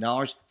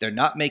 $70,000. They're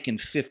not making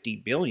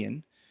 $50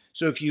 billion.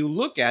 So if you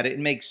look at it, it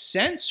makes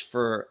sense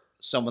for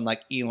someone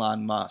like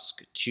Elon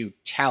Musk to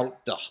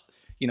tout the,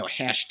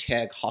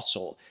 hashtag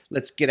hustle.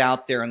 Let's get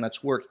out there and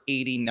let's work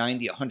 80,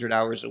 90, 100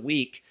 hours a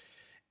week.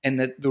 And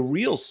the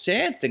real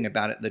sad thing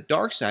about it, the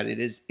dark side of it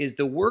is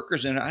the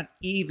workers are not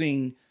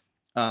even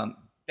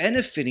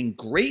benefiting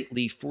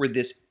greatly for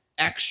this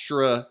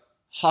extra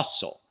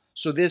hustle.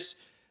 So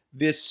this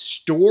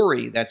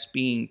story that's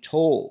being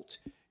told,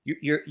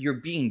 you're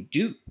being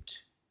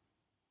duped.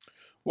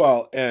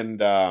 Well, and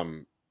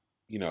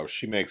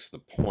she makes the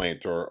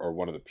point, or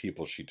one of the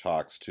people she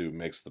talks to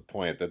makes the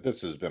point that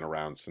this has been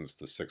around since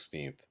the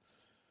 16th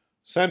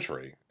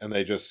century, and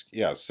they just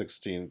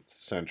 16th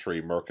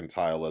century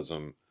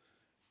mercantilism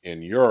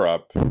in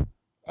Europe.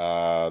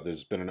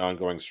 There's been an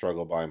ongoing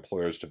struggle by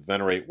employers to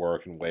venerate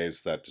work in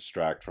ways that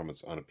distract from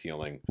its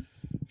unappealing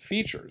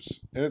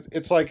features. And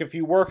it's like if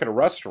you work at a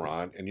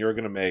restaurant and you're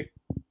going to make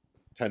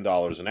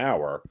 $10 an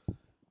hour,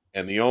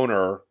 and the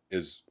owner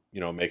is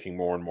making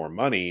more and more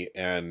money,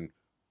 and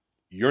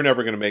you're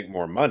never going to make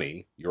more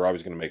money. You're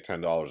always going to make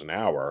 $10 an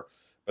hour,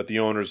 but the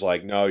owner's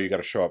like, no, you got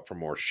to show up for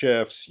more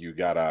shifts. You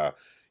got to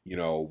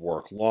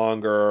work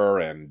longer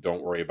and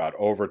don't worry about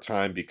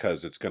overtime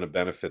because it's going to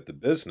benefit the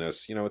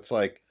business. It's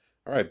like,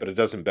 all right, but it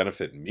doesn't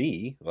benefit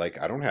me. Like,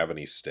 I don't have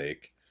any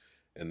stake.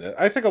 And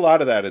I think a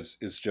lot of that is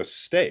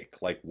just stake.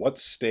 Like, what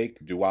stake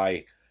do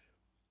I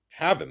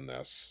have in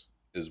this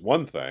is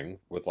one thing.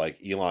 With like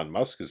Elon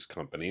Musk's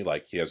company,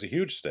 like he has a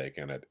huge stake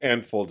in it.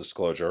 And full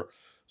disclosure,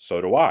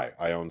 so do I.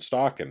 I own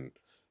stock in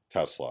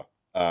Tesla.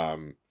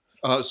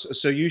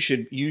 So you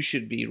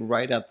should be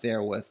right up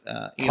there with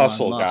Elon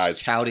hustle, Musk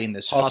guys. touting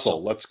this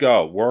hustle. Let's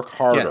go. Work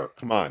harder. Yeah.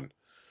 Come on.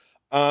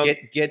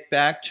 Get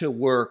back to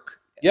work.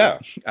 Yeah.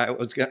 I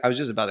was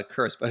just about to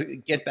curse, but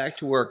get back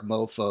to work,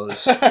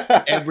 mofo's.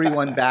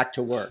 Everyone back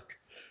to work.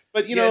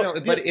 But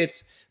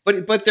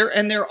but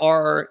there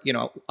are,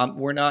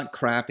 we're not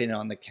crapping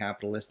on the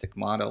capitalistic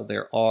model.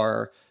 There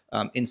are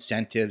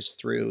incentives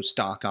through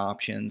stock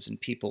options and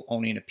people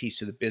owning a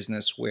piece of the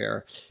business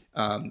where,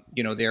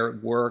 their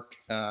work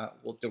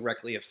will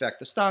directly affect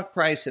the stock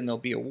price and they'll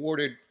be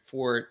awarded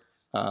for it,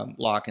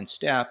 lock and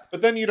step.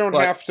 But then you don't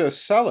have to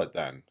sell it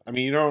then. I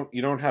mean,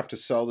 you don't have to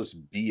sell this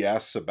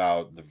BS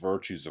about the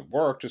virtues of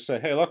work. Just say,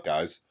 hey, look,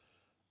 guys,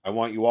 I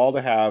want you all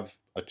to have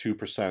a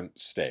 2%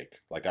 stake.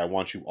 Like, I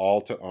want you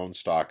all to own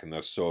stock in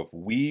this. So if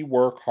we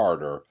work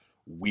harder,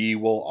 we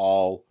will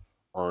all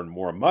earn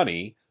more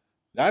money.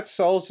 That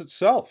sells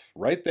itself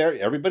right there.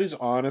 Everybody's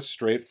honest,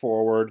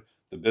 straightforward.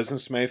 The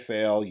business may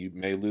fail. You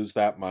may lose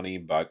that money,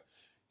 but,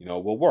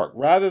 we'll work.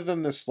 Rather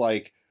than this,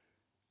 like,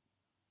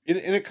 and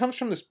it comes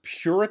from this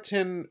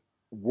Puritan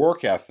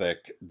work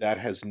ethic that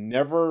has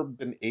never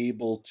been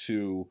able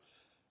to,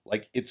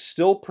 like, it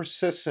still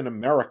persists in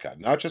America,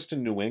 not just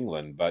in New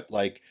England, but,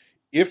 like,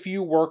 if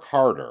you work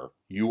harder,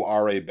 you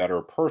are a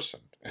better person.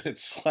 And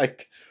it's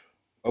like,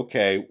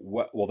 okay,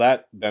 well,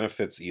 that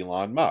benefits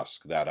Elon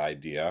Musk, that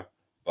idea,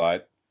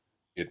 but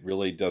it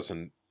really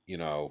doesn't,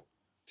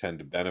 tend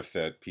to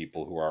benefit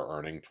people who are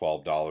earning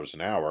 $12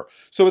 an hour.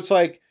 So it's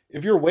like,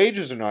 if your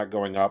wages are not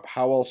going up,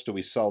 how else do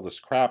we sell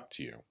this crap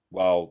to you?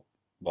 Well,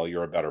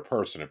 you're a better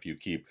person if you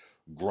keep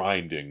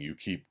grinding, you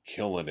keep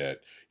killing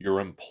it.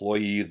 You're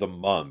employee of the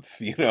month.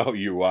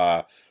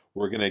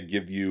 We're going to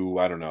give you,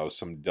 I don't know,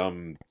 some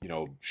dumb,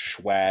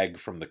 swag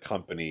from the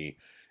company.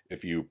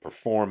 If you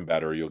perform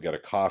better, you'll get a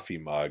coffee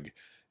mug.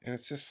 And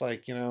it's just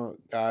like,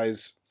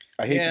 guys,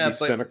 I hate to be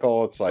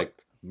cynical. It's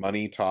like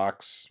money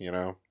talks,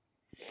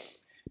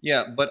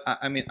 Yeah, but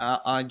I mean,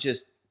 I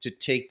just, to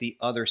take the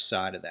other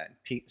side of that,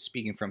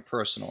 speaking from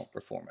personal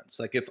performance,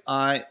 like if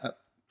I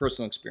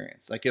personal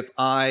experience. Like if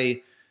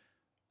I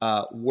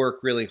work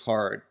really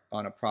hard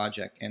on a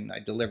project and I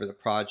deliver the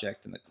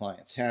project and the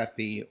client's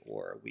happy,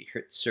 or we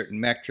hit certain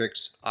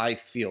metrics, I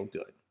feel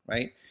good,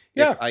 right?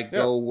 Yeah, If I yeah.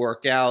 go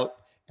work out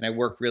and I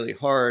work really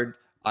hard,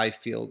 I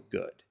feel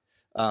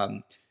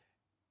good.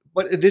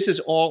 But this is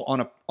all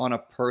on a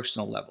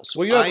personal level. So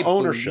Well, you have I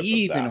ownership of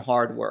believe in that.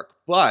 hard work,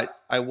 but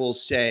I will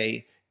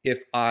say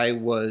if I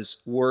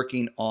was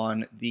working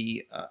on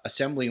the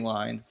assembly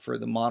line for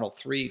the Model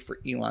 3 for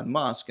Elon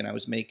Musk and I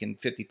was making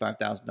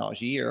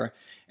 $55,000 a year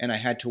and I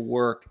had to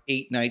work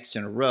 8 nights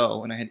in a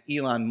row and I had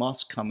Elon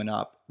Musk coming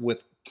up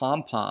with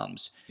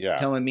pom-poms Yeah.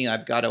 telling me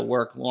I've got to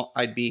work long,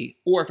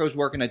 or if I was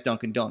working at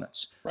Dunkin'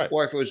 Donuts, Right.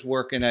 or if I was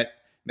working at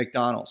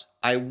McDonald's,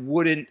 I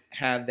wouldn't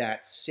have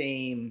that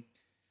same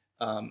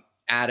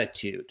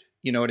attitude.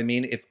 You know what I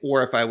mean? If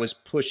I was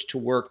pushed to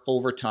work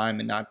overtime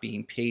and not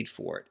being paid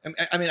for it.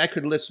 I mean, I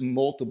could list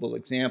multiple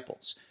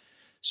examples.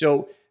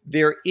 So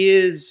there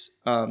is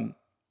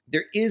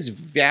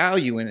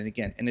value in it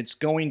again, and it's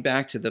going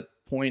back to the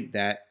point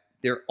that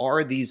there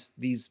are these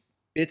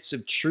bits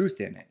of truth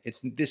in it.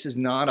 This is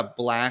not a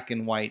black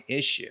and white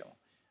issue,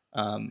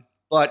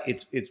 but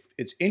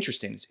it's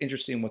interesting. It's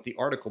interesting what the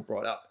article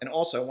brought up, and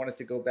also I wanted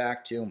to go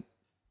back to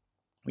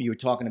when you were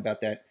talking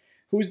about that.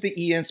 Who's the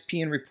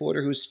ESPN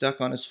reporter who's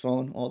stuck on his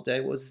phone all day?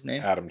 What was his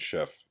name? Adam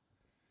Schiff.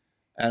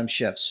 Adam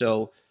Schiff.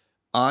 So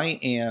I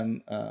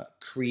am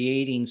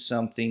creating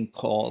something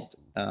called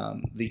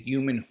the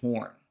human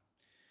horn,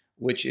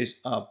 which is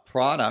a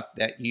product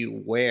that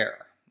you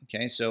wear.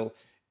 Okay, so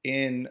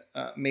in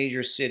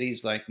major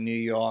cities like New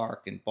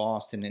York and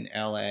Boston and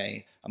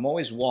LA, I'm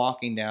always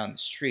walking down the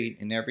street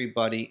and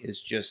everybody is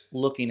just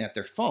looking at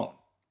their phone,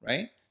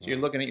 right? So you're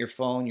looking at your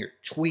phone, you're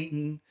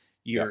tweeting,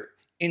 you're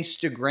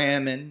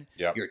Instagramming,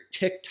 you're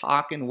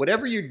TikToking,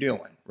 whatever you're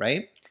doing,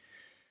 right?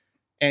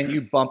 And you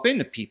bump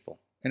into people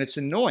and it's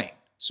annoying.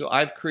 So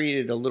I've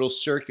created a little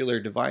circular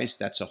device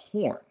that's a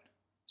horn.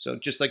 So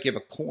just like you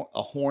have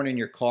a horn in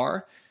your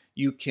car,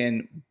 you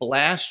can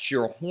blast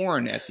your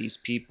horn at these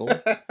people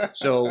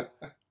so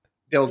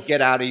they'll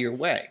get out of your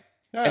way.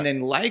 Yeah. And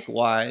then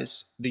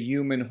likewise, the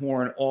human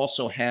horn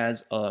also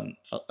has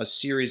a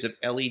series of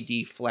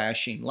LED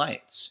flashing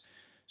lights.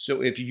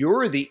 So if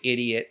you're the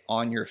idiot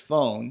on your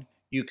phone,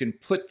 you can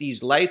put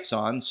these lights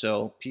on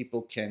so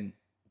people can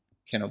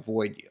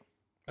avoid you.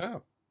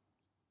 Oh,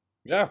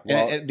 yeah.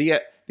 Well, and the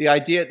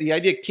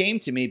idea came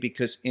to me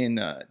because in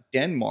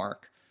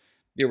Denmark,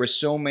 there were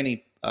so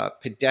many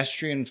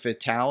pedestrian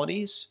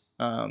fatalities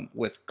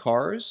with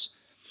cars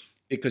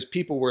because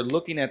people were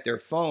looking at their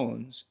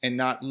phones and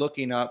not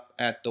looking up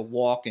at the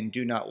walk and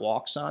do not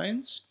walk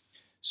signs.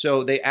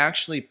 So they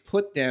actually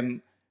put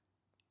them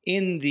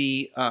in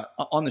the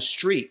on the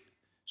street.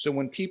 So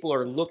when people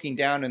are looking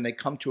down and they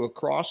come to a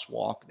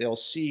crosswalk, they'll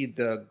see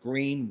the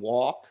green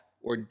walk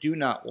or do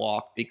not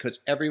walk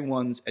because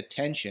everyone's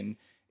attention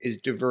is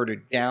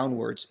diverted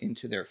downwards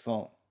into their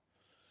phone.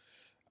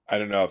 I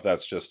don't know if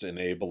that's just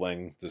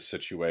enabling the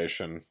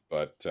situation,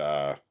 but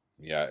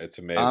yeah, it's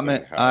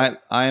amazing.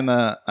 I'm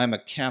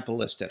a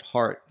capitalist at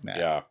heart, Matt.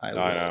 Yeah,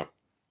 I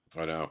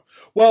know.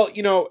 Well,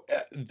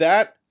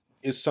 that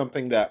is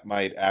something that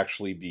might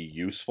actually be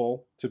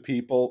useful to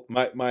people.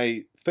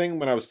 My thing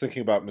when I was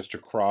thinking about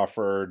Mr.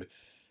 Crawford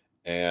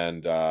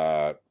and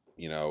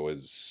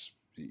is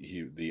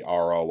he the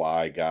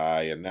ROI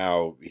guy, and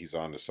now he's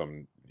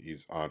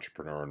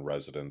entrepreneur in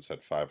residence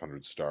at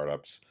 500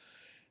 startups.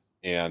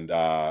 And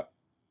the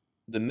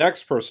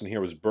next person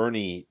here was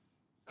Bernie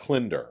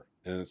Klinder.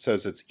 And it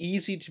says it's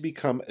easy to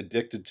become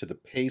addicted to the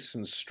pace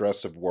and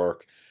stress of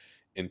work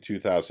in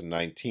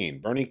 2019.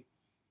 Bernie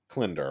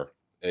Klinder,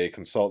 a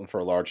consultant for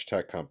a large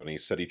tech company,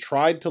 said he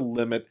tried to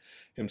limit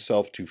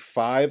himself to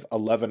 5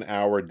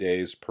 11-hour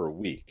days per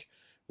week,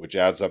 which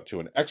adds up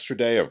to an extra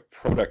day of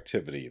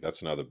productivity.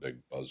 That's another big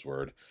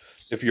buzzword.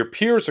 If your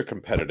peers are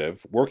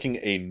competitive, working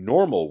a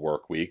normal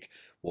work week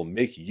will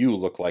make you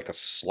look like a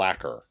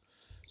slacker.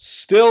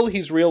 Still,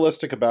 he's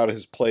realistic about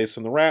his place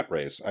in the rat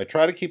race. I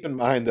try to keep in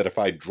mind that if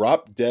I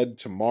drop dead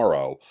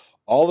tomorrow,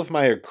 all of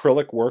my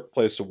acrylic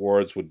workplace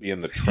awards would be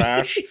in the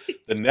trash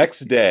the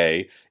next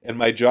day, and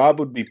my job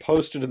would be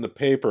posted in the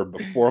paper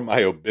before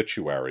my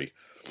obituary.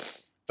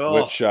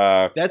 Oh,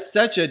 that's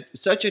such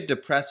a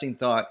depressing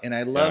thought, and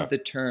I love the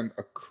term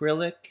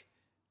acrylic.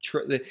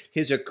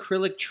 His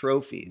acrylic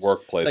trophies,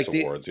 workplace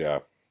awards,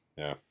 yeah.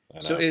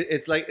 So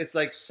it's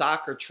like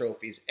soccer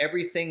trophies.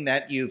 Everything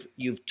that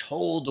you've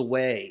told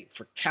away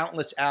for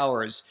countless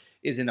hours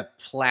is in a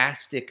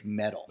plastic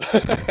medal.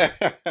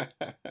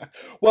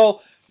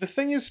 Well, the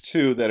thing is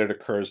too that it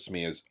occurs to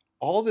me is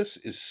all this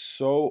is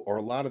a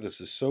lot of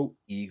this is so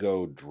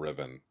ego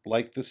driven.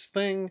 Like this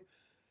thing,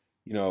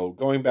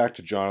 going back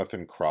to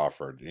Jonathan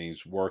Crawford, and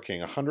he's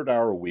working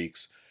 100-hour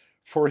weeks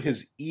for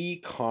his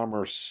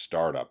e-commerce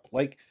startup.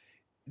 Like,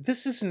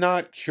 this is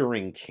not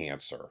curing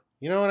cancer.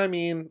 You know what I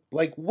mean?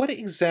 Like, what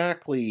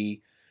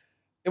exactly...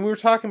 And we were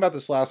talking about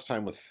this last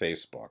time with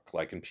Facebook,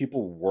 like, and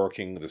people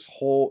working this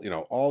whole,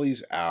 all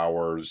these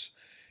hours,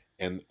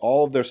 and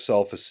all of their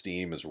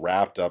self-esteem is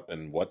wrapped up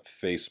in what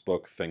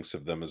Facebook thinks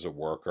of them as a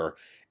worker.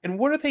 And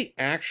what are they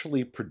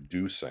actually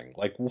producing?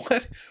 Like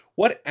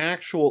what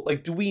actual,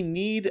 like, do we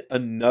need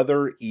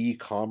another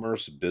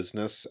e-commerce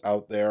business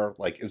out there?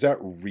 Like, is that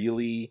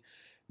really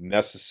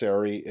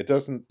necessary? It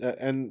doesn't,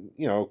 and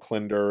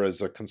Klinder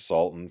is a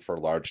consultant for a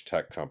large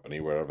tech company,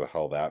 whatever the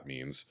hell that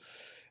means.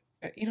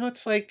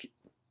 It's like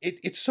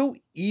it's so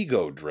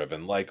ego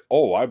driven. Like,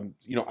 oh,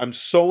 I'm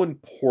so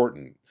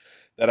important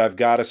that I've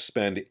got to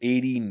spend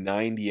 80,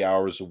 90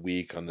 hours a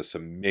week on this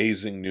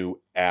amazing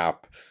new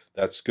app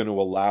that's going to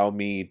allow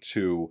me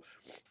to,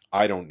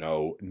 I don't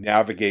know,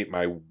 navigate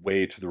my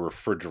way to the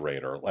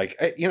refrigerator. Like,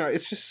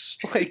 it's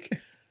just like,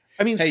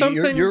 I mean, Hey, some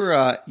you're things.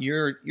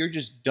 you're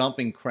just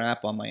dumping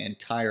crap on my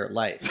entire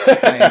life,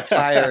 my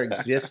entire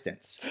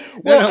existence.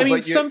 Well, I mean,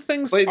 but some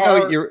things but are.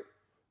 no, you're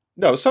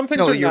No, some things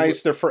no, are you're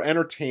nice. They're for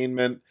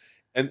entertainment,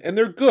 and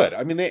they're good.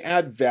 I mean, they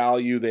add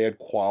value, they add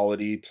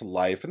quality to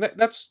life, and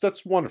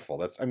that's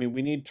wonderful. I mean,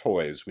 we need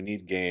toys, we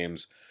need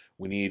games,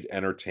 we need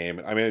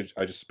entertainment. I mean,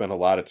 I just spent a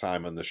lot of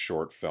time on this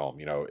short film.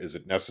 Is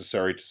it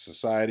necessary to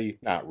society?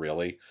 Not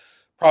really.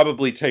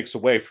 Probably takes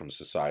away from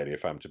society,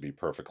 if I'm to be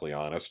perfectly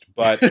honest.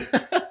 But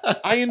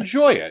I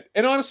enjoy it,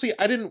 and honestly,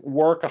 I didn't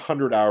work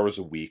 100 hours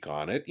a week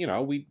on it.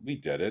 We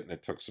did it, and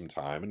it took some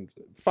time, and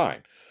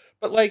fine.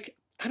 But like,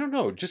 I don't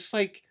know, just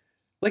like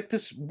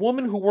this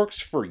woman who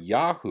works for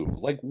Yahoo,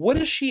 like, what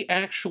is she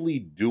actually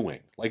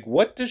doing? Like,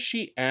 what does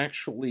she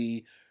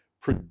actually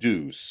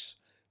produce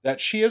that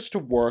she has to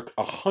work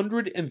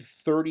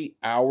 130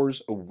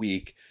 hours a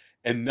week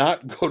and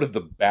not go to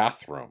the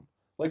bathroom?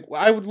 Like,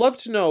 I would love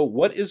to know,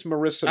 what is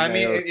Marissa I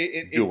mean, Mayer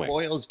it doing?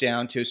 boils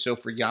down to, so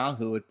for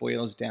Yahoo, it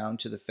boils down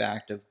to the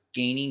fact of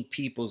gaining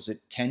people's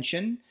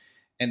attention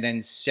and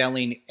then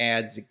selling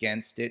ads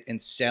against it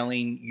and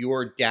selling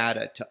your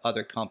data to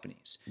other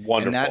companies.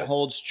 Wonderful. And that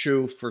holds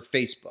true for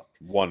Facebook.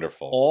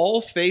 Wonderful.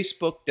 All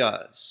Facebook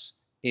does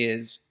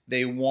is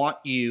they want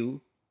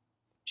you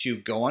to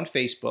go on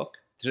Facebook.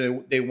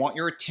 So they want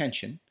your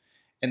attention,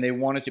 and they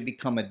want it to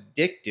become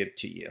addictive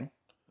to you,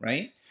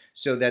 right?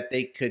 So that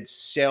they could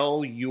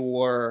sell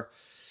your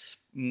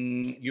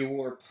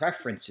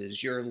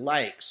preferences, your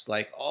likes.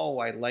 Like, oh,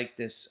 I like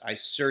this. I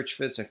searched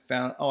for this. I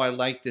found, oh, I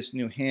like this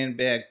new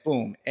handbag.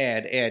 Boom,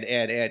 ad.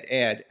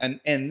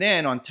 And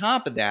then on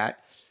top of that,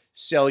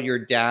 sell your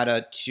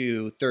data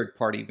to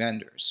third-party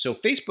vendors. So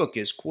Facebook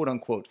is quote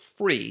unquote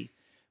free,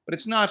 but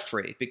it's not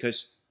free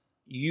because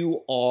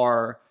you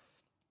are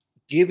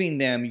giving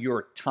them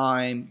your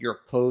time, your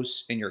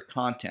posts, and your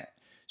content.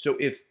 So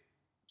if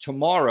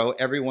tomorrow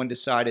everyone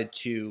decided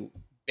to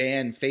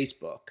ban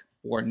Facebook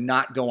or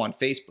not go on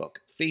Facebook,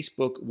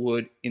 Facebook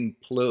would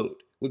implode,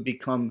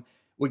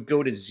 would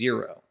go to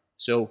zero.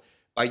 So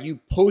by you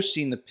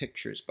posting the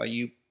pictures, by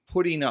you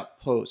putting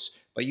up posts,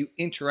 by you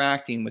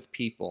interacting with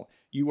people,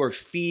 you are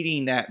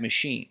feeding that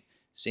machine.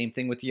 Same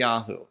thing with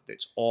Yahoo.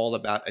 It's all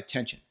about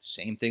attention.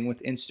 Same thing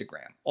with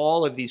Instagram.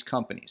 All of these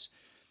companies.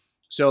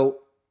 So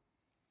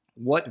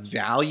what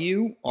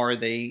value are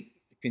they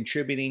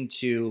contributing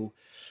to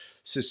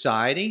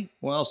society?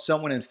 Well,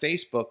 someone in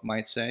Facebook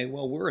might say,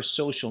 well, we're a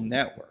social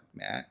network,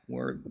 Matt.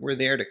 We're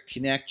there to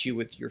connect you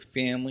with your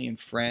family and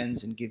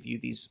friends and give you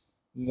these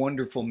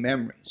wonderful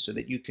memories so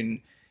that you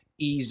can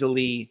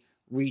easily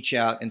reach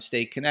out and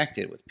stay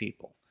connected with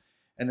people.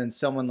 And then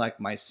someone like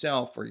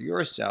myself or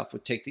yourself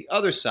would take the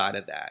other side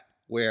of that,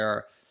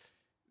 where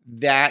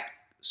that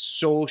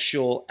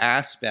social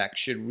aspect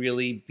should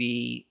really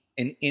be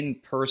an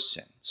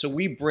in-person. So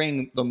we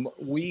bring the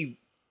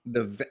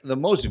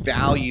most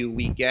value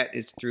we get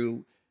is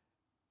through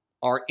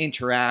our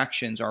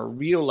interactions, our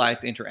real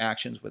life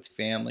interactions with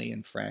family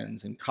and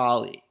friends and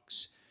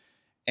colleagues,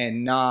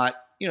 and not,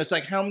 it's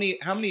like how many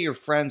of your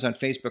friends on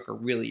Facebook are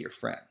really your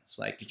friends?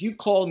 Like, if you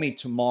called me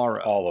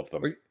tomorrow, All of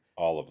them.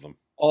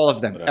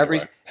 But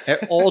every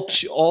anyway.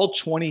 all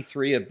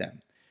 23 of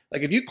them.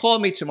 Like, if you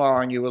called me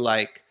tomorrow and you were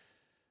like,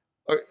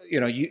 or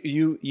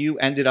you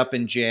ended up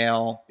in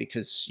jail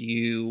because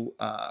you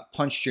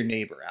punched your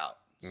neighbor out.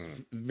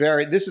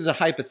 This is a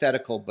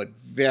hypothetical, but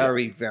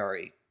very,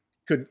 very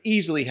could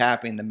easily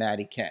happen to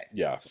Matty K.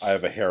 Yeah, I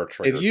have a hair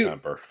trigger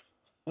temper.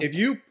 if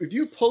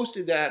you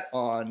posted that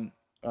on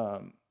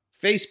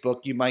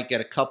Facebook, you might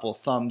get a couple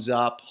thumbs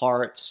up,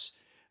 hearts,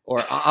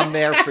 or I'm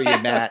there for you,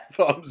 Matt.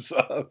 Thumbs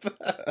up.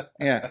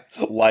 Yeah,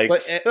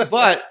 likes.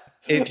 But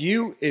if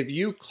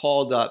you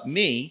called up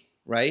me,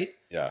 right?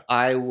 Yeah,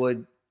 I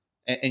would,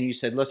 and you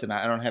said, listen,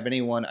 I don't have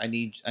anyone. I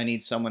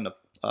need someone to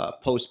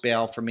post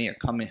bail for me or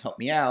come and help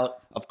me out.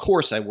 Of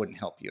course, I wouldn't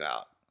help you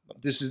out.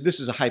 This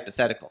is a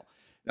hypothetical.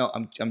 No,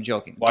 I'm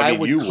joking. Well, I mean,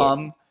 would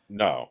come.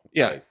 No.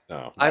 Yeah.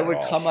 No. I would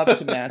come up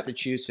to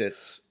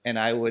Massachusetts and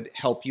I would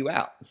help you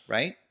out,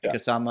 right? Yeah.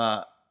 Because I'm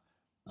a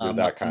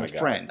that kind of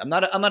friend. guy. I'm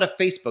not a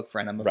Facebook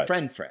friend. I'm a Right.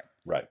 friend.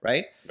 Right.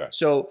 Right. Right.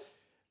 So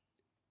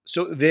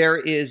there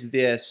is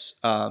this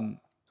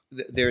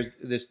there's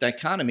this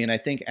dichotomy, and I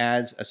think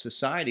as a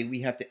society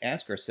we have to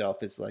ask ourselves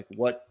is like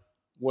what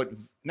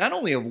not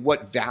only of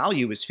what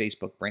value is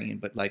Facebook bringing,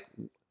 but like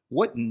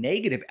what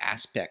negative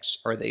aspects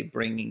are they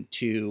bringing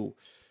to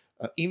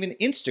even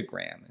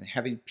Instagram, and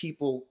having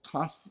people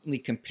constantly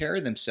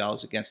compare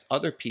themselves against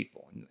other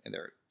people? And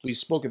we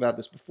spoke about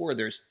this before.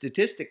 There's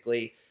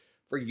statistically,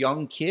 for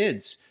young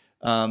kids,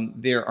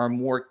 there are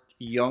more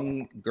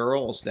young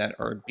girls that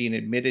are being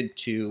admitted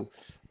to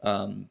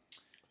um,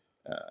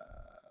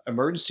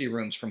 emergency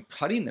rooms from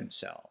cutting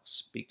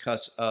themselves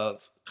because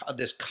of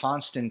this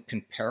constant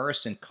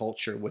comparison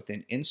culture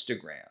within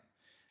Instagram.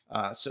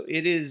 So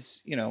it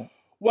is,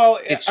 Well,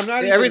 it's I'm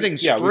not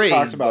everything's even, yeah, free. we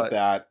talked about but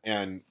that.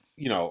 And,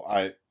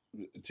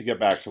 to get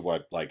back to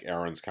what like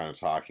Erin's kind of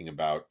talking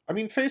about, I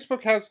mean,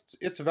 Facebook has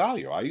its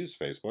value. I use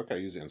Facebook, I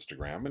use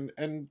Instagram,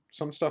 and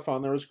some stuff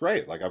on there is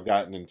great. Like I've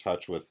gotten in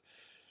touch with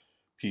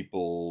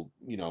people,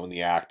 in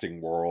the acting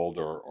world,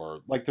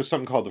 or like there's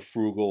something called the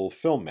Frugal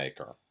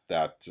Filmmaker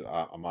that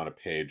I'm on a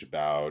page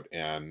about.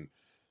 And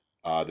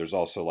there's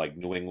also like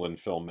New England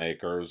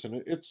filmmakers,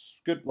 and it's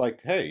good.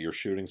 Like, hey, you're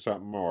shooting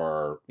something,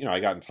 or I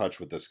got in touch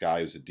with this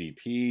guy who's a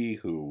DP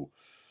who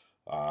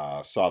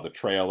saw the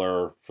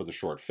trailer for the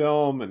short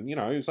film, and he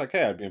was like,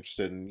 hey, I'd be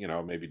interested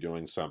in maybe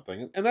doing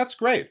something, and that's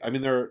great. I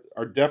mean, there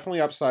are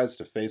definitely upsides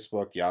to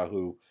Facebook,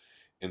 Yahoo,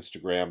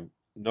 Instagram,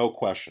 no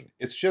question.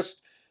 It's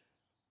just,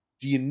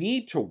 do you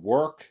need to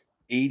work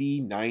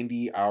 80,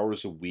 90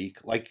 hours a week?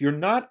 Like, you're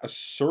not a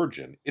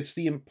surgeon. It's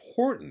the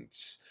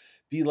importance.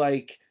 Be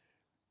like,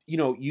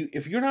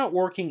 if you're not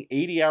working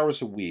 80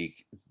 hours a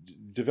week,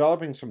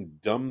 developing some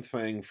dumb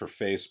thing for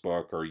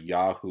Facebook or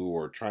Yahoo,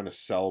 or trying to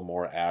sell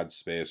more ad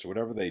space or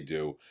whatever they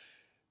do,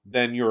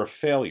 then you're a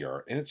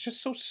failure. And it's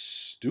just so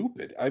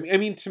stupid. I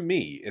mean, to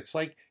me, it's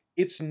like,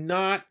 it's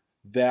not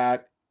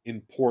that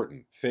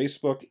important.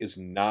 Facebook is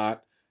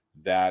not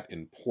that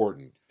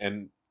important.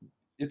 And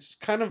it's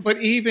kind of... But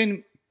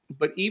even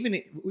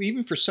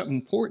for something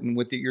important,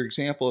 with your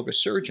example of a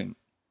surgeon,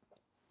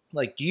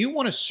 like, do you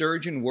want a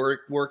surgeon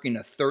working a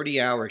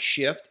 30-hour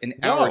shift, an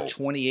hour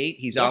 28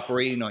 he's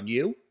operating on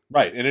you?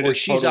 Right, and or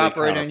she's totally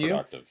operating on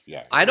you?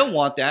 Yeah. I don't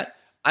want that.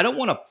 I don't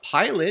want a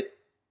pilot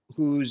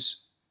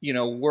who's,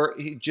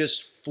 he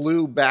just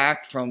flew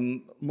back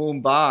from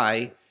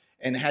Mumbai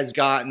and has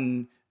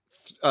gotten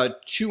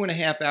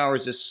 2.5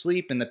 hours of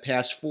sleep in the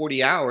past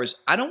 40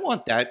 hours. I don't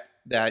want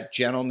that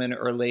gentleman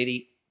or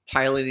lady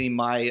piloting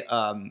my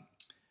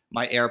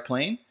my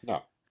airplane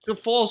to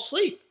fall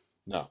asleep.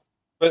 No.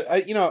 But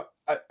I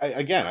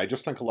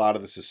just think a lot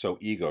of this is so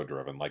ego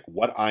driven, like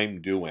what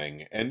I'm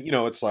doing. And,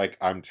 it's like,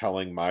 I'm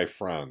telling my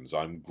friends,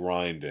 I'm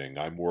grinding,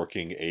 I'm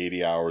working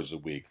 80 hours a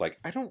week. Like,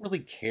 I don't really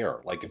care.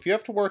 Like, if you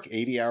have to work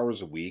 80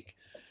 hours a week,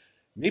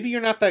 maybe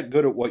you're not that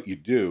good at what you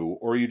do,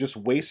 or you just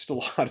waste a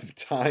lot of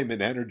time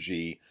and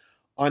energy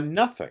on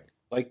nothing.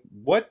 Like,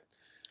 what?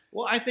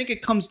 Well, I think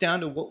it comes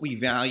down to what we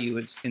value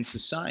in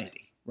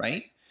society,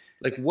 right?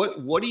 Like,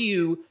 what do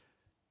you...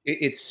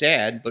 It's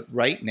sad, but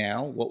right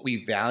now, what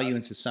we value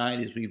in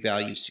society is we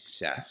value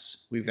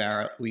success. We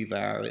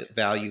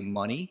value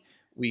money.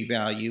 We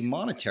value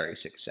monetary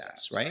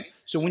success, right?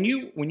 So when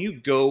you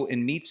go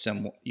and meet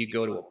someone, you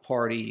go to a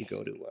party, you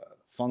go to a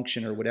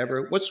function or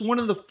whatever. What's one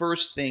of the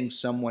first things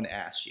someone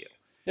asks you?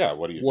 Yeah,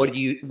 what do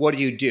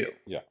you do?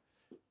 Yeah.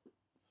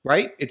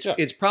 Right?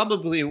 It's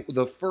probably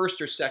the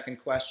first or second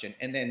question,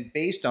 and then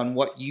based on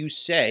what you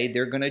say,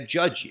 they're going to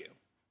judge you.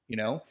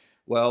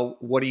 Well,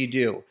 what do you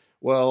do?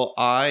 Well,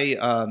 I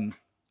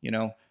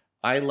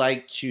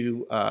like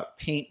to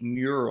paint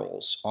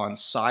murals on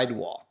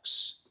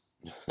sidewalks,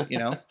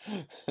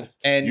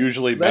 and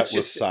usually met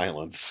with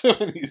silence.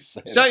 When you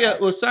say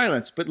with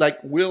silence. But like,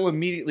 we'll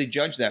immediately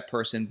judge that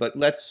person. But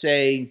let's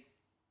say,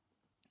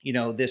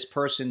 this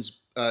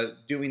person's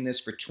doing this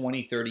for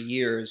 20, 30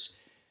 years.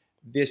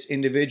 This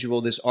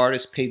individual, this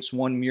artist, paints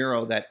one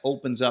mural that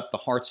opens up the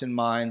hearts and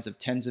minds of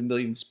tens of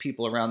millions of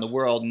people around the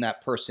world, and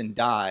that person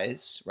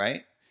dies,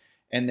 right?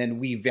 And then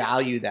we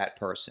value that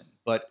person.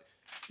 But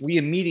we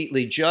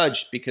immediately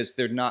judge because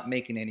they're not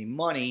making any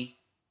money,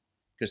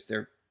 because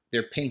they're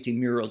painting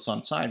murals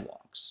on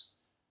sidewalks.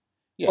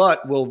 Yeah.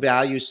 But we'll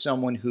value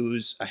someone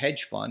who's a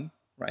hedge fund,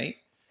 right?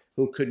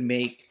 Who could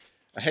make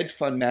a hedge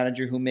fund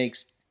manager who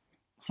makes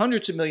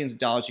hundreds of millions of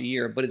dollars a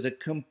year, but is a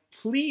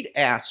complete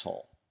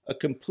asshole, a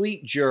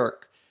complete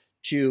jerk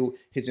to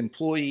his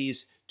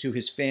employees, to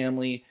his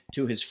family,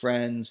 to his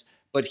friends.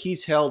 But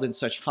he's held in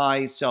such high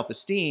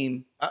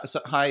esteem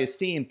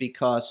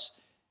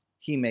because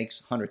he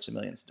makes hundreds of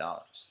millions of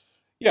dollars.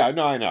 Yeah,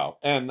 no, I know.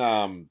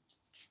 And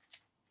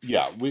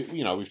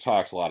we've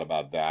talked a lot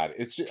about that.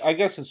 I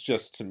guess it's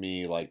just, to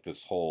me, like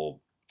this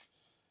whole,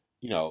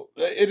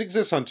 it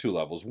exists on two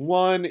levels.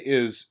 One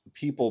is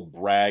people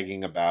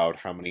bragging about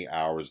how many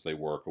hours they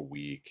work a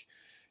week.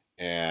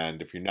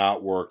 And if you're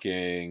not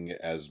working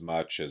as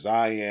much as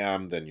I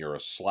am, then you're a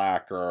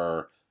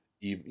slacker.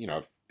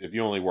 If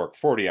you only work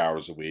 40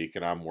 hours a week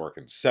and I'm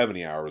working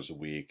 70 hours a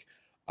week,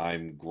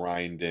 I'm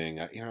grinding.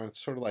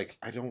 It's sort of like,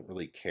 I don't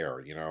really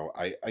care.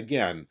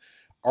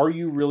 Are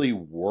you really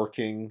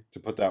working,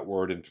 to put that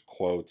word into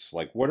quotes?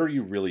 Like, what are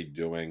you really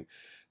doing?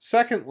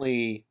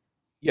 Secondly,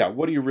 yeah,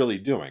 what are you really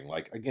doing?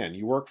 Like, again,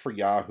 you work for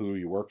Yahoo,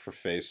 you work for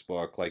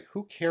Facebook. Like,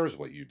 who cares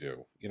what you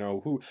do?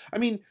 I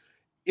mean,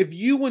 if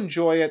you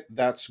enjoy it,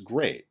 that's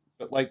great.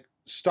 But like,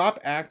 stop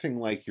acting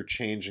like you're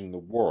changing the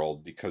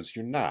world, because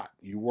you're not.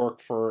 You work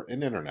for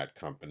an internet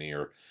company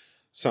or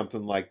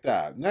something like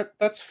that. And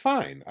that's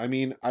fine. I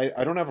mean, I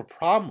don't have a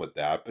problem with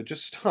that, but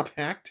just stop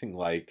acting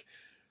like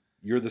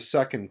you're the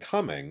second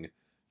coming,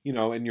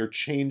 and you're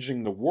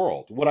changing the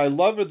world. What I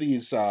love are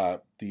these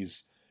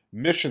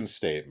mission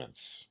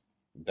statements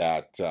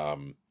that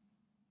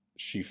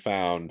she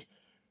found.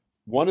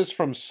 One is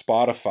from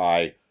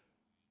Spotify.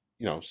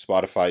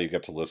 Spotify, you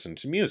get to listen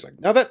to music.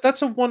 Now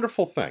that's a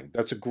wonderful thing.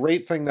 That's a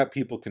great thing that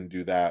people can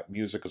do that.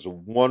 Music is a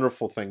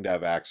wonderful thing to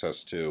have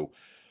access to.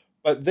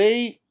 But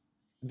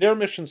their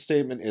mission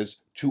statement is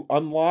to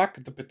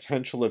unlock the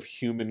potential of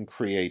human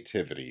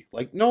creativity.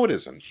 Like, no, it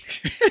isn't.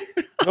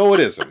 No, it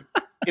isn't.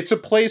 It's a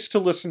place to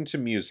listen to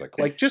music.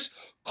 Like, just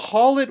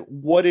call it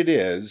what it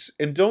is,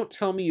 and don't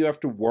tell me you have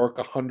to work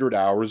 100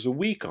 hours a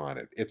week on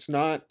it. It's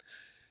not.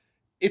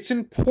 It's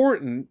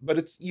important,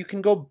 but you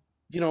can go,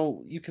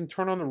 you can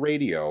turn on the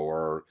radio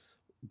or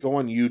go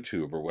on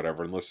YouTube or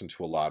whatever and listen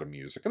to a lot of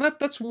music. And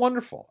that's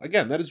wonderful.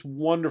 Again, that is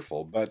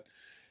wonderful. But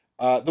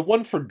the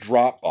one for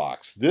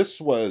Dropbox, this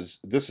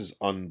is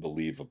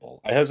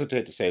unbelievable. I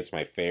hesitate to say it's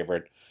my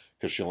favorite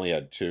because she only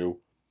had 2.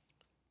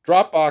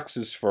 Dropbox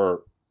is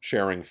for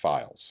sharing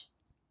files.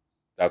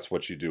 That's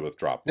what you do with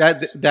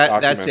Dropbox.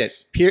 That's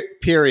it.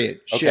 Period.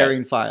 Okay.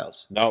 Sharing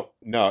files. No,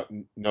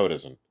 it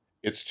isn't.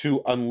 It's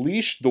to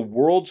unleash the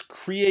world's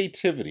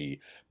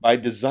creativity by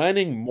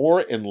designing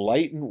more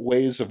enlightened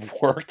ways of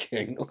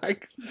working.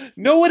 Like,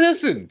 no, it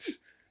isn't.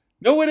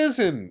 No, it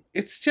isn't.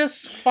 It's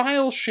just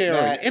file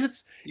sharing, Matt, and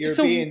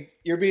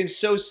you're being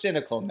so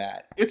cynical,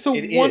 Matt. It's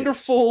a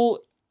wonderful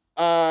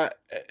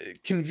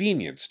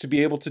convenience to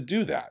be able to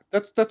do that.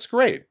 That's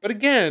great. But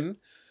again,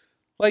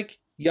 like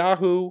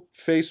Yahoo,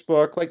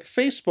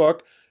 Facebook,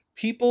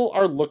 people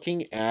are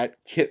looking at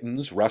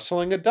kittens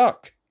wrestling a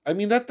duck. I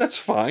mean, that's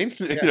fine,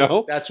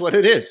 That's what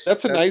it is.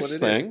 That's a nice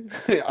thing.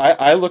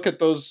 I look at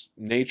those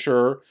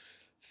nature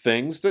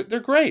things that they're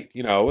great,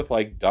 with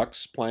like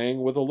ducks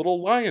playing with a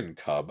little lion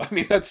cub. I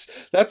mean,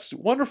 that's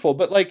wonderful.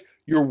 But like,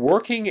 you're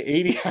working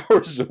 80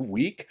 hours a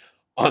week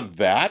on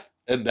that,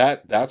 and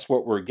that's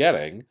what we're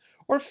getting.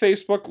 Or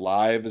Facebook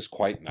Live is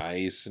quite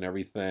nice and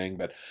everything,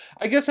 but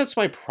I guess that's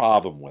my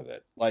problem with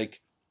it. Like,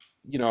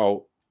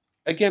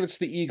 again, it's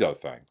the ego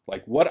thing.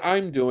 Like, what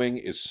I'm doing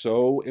is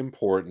so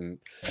important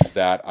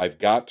that I've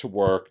got to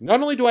work.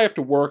 Not only do I have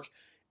to work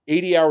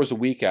 80 hours a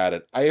week at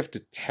it, I have to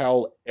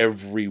tell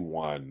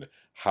everyone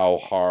how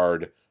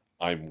hard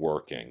I'm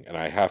working. And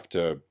I have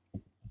to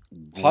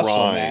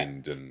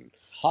grind and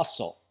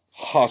hustle.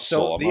 I'm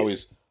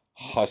always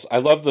hustle. I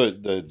love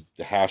the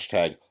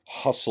hashtag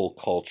hustle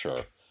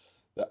culture.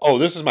 Oh,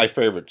 this is my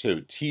favorite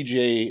too.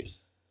 TGIM.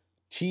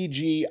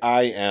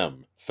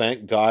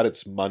 Thank God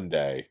it's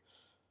Monday.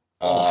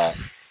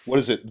 What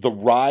is it? The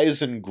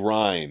rise and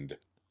grind.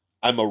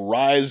 I'm a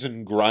rise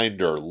and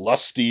grinder,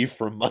 lusty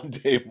for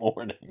Monday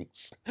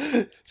mornings.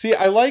 See,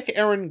 I like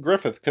Erin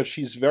Griffin because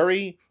she's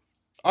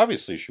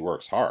obviously she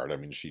works hard. I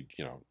mean,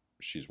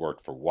 she's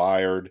worked for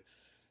Wired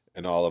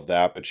and all of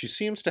that, but she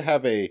seems to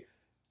have a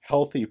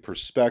healthy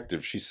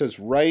perspective. She says,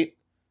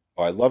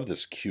 I love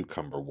this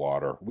cucumber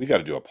water. We got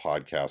to do a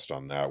podcast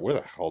on that. Where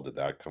the hell did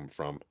that come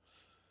from?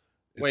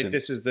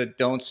 This is the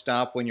don't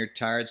stop when you're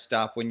tired,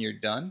 stop when you're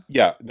done?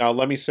 Yeah. Now,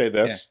 let me say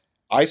this.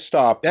 Yeah. I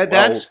stopped.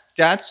 That's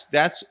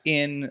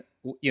in,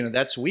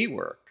 that's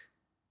WeWork.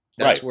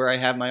 That's right. where I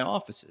have my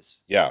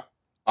offices. Yeah.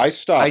 I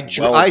stopped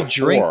I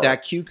drink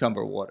that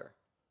cucumber water.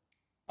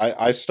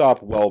 I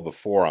stop well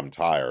before I'm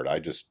tired. I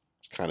just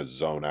kind of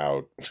zone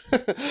out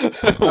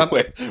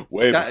way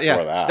before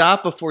that.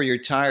 Stop before you're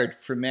tired.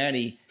 For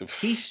Matty,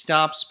 he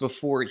stops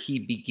before he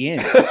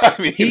begins.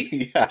 I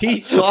mean, he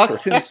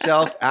talks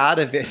himself out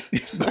of it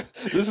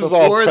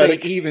before they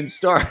even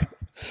start.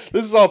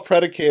 This is all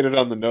predicated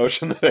on the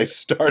notion that I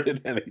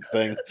started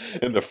anything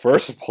in the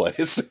first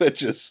place,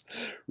 which is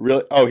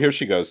really... Oh, here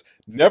she goes.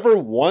 Never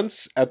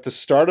once at the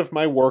start of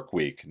my work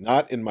week,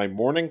 not in my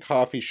morning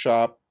coffee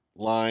shop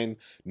line,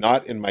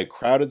 not in my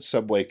crowded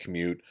subway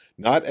commute,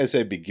 not as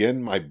I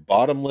begin my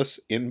bottomless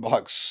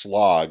inbox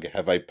slog,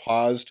 have I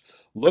paused,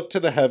 looked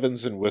to the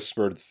heavens and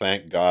whispered,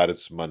 thank God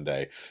it's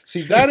Monday.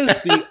 See, that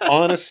is the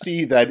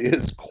honesty that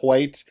is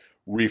quite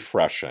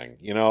refreshing.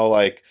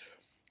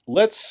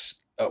 Let's...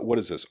 what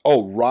is this?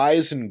 Oh,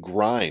 Rise and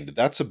Grind.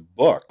 That's a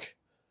book.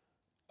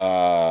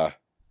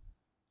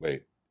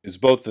 Is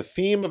both the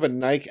theme of a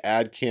Nike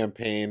ad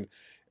campaign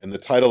and the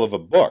title of a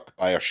book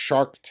by a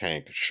Shark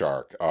Tank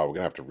shark. Oh, we're going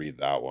to have to read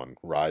that one.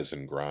 Rise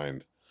and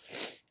Grind.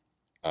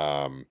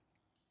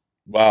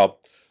 Well,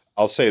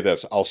 I'll say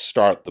this. I'll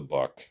start the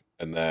book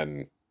and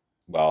then,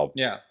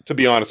 to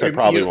be honest, I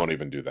probably won't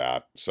even do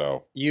that.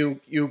 So you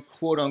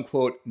quote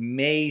unquote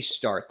may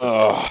start the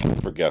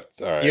book. Forget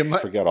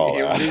all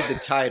that. Read the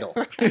title.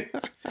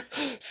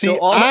 See,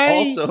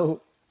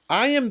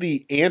 I am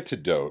the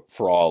antidote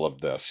for all of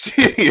this.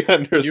 You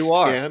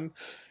understand?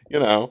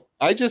 You are.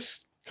 I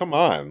just come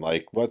on.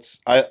 Like,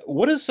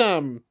 what is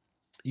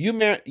you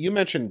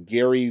mentioned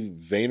Gary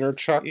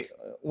Vaynerchuk.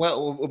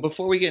 Well,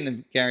 before we get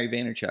into Gary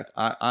Vaynerchuk,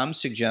 I'm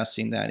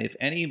suggesting that if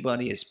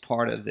anybody is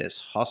part of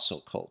this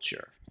hustle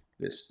culture,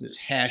 this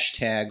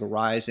hashtag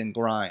rise and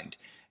grind,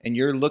 and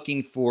you're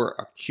looking for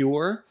a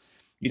cure,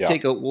 you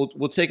take a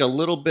we'll take a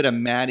little bit of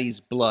Matty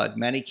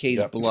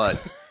K's blood,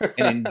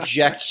 and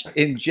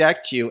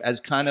inject you as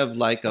kind of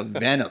like a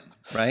venom,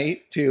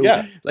 right?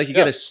 Like you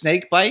get a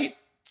snake bite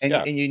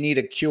and you need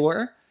a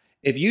cure.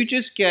 If you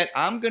just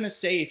I'm going to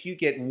say if you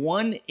get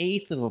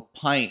 1/8 of a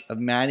pint of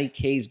Matty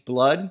K's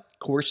blood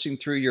coursing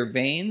through your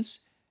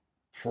veins,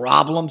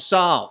 problem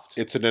solved.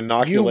 It's an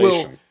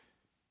inoculation.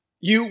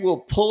 You will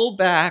pull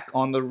back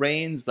on the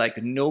reins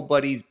like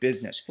nobody's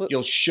business.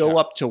 You'll show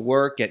up to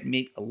work at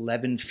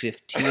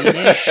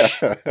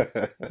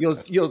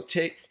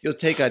 11:15ish. You'll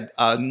take a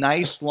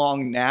nice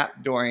long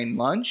nap during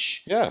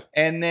lunch. Yeah.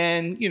 And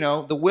then,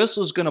 the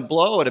whistle's going to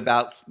blow at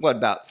about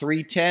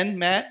 3:10,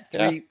 Matt?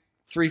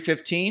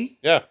 3:15.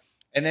 Yeah.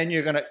 And then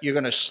you're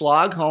gonna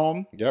slog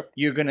home. Yep.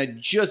 You're gonna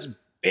just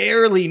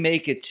barely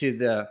make it to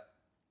the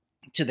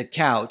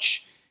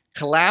couch,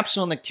 collapse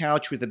on the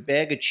couch with a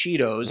bag of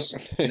Cheetos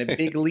and a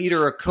big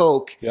liter of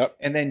Coke,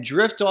 and then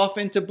drift off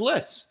into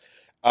bliss.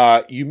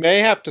 You may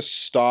have to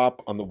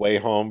stop on the way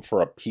home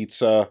for a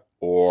pizza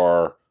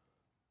or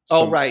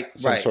some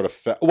sort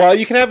of well,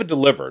 you can have it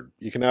delivered.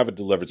 So have it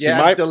delivered.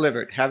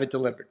 Have it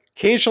delivered.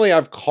 Occasionally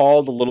I've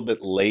called a little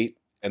bit late,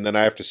 and then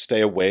I have to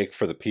stay awake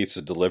for the pizza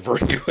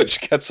delivery,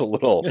 which gets a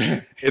little,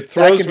 it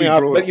throws me off.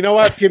 Brutal. But you know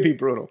what? It could be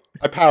brutal.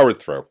 I powered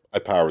through.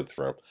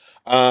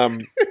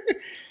 That's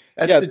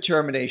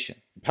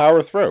determination.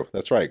 Power through.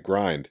 That's right.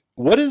 Grind.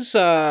 What's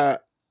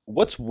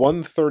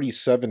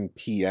 1:37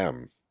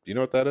 p.m.? Do you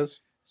know what that is?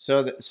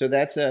 So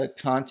that's a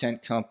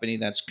content company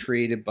that's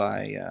created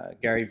by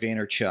Gary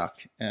Vaynerchuk.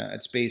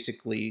 It's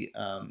basically,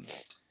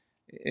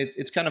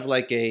 it's kind of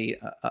like a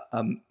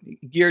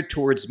geared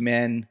towards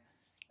men.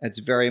 It's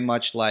very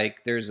much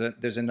like there's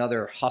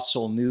another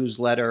hustle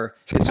newsletter.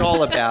 It's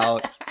all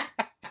about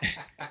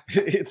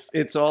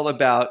it's all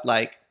about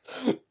like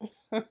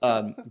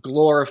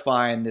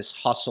glorifying this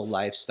hustle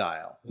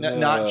lifestyle.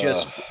 Not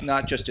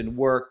just in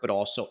work, but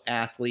also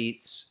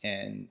athletes.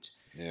 And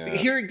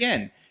here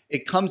again,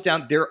 it comes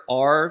down. There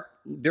are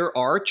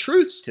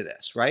truths to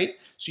this, right?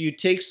 So you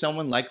take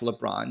someone like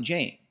LeBron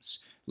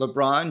James.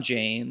 LeBron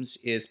James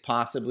is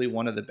possibly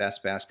one of the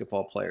best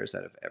basketball players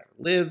that have ever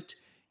lived.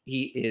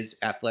 He is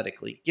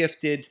athletically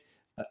gifted,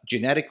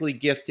 genetically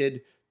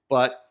gifted,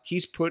 but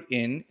he's put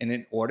in an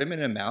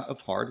inordinate amount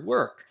of hard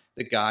work.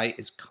 The guy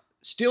is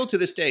still to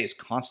this day is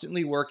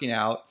constantly working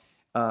out.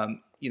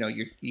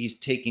 He's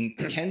taking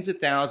tens of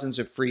thousands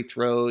of free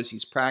throws.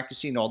 He's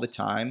practicing all the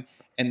time,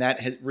 and that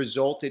has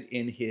resulted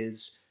in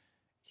his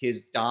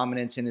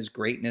dominance and his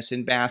greatness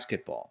in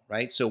basketball,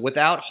 right? So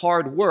without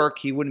hard work,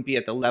 he wouldn't be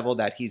at the level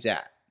that he's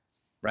at,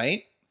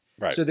 right?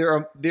 Right. So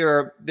there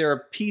are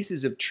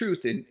pieces of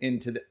truth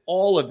into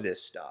all of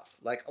this stuff.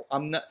 Like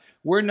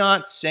we're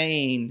not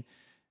saying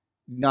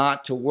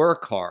not to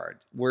work hard.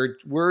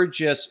 We're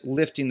just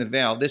lifting the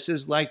veil. This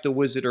is like the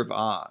Wizard of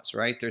Oz,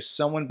 right? There's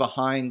someone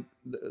behind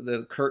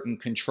the curtain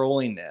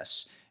controlling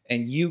this,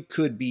 and you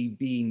could be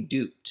being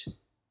duped.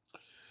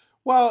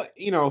 Well,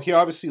 he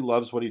obviously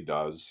loves what he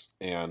does,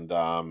 and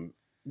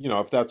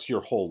if that's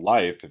your whole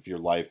life, if your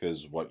life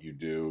is what you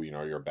do,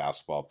 you're a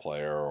basketball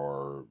player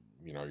or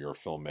you're a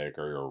filmmaker,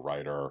 you're a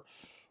writer,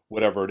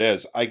 whatever it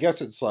is. I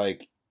guess it's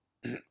like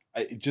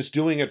just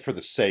doing it for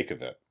the sake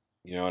of it.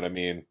 You know what I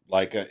mean?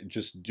 Like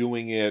just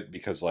doing it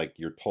because like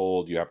you're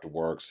told you have to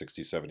work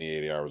 60, 70,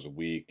 80 hours a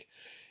week.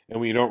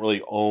 And when you don't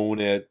really own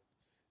it,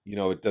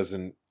 it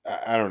doesn't,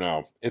 I don't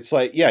know. It's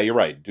like, yeah, you're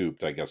right.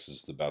 Duped, I guess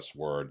is the best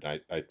word. I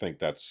think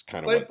that's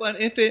kind of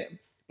but if it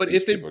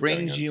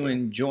brings you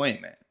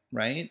enjoyment,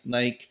 right?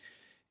 Like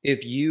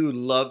if you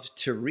love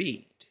to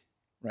read,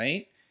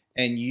 right?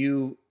 And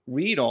you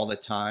read all the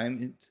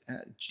time,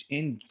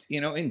 in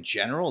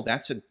general,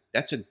 that's a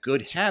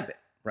good habit,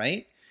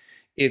 right?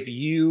 If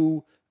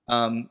you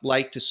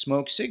like to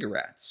smoke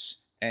cigarettes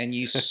and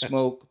you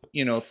smoke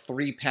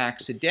 3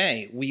 packs a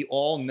day, we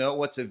all know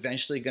what's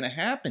eventually going to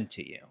happen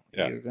to you.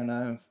 Yeah.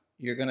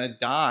 You're gonna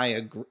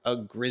die a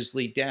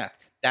grisly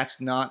death. That's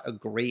not a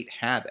great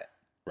habit,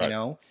 right.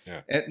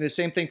 Yeah. And the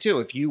same thing too.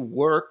 If you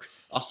work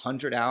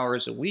 100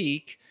 hours a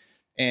week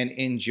and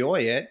enjoy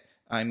it,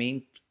 I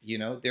mean,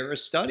 there are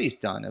studies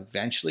done.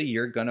 Eventually,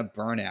 you're going to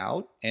burn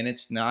out, and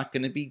it's not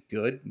going to be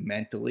good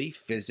mentally,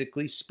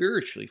 physically,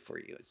 spiritually for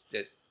you.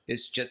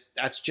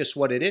 That's just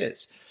what it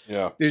is.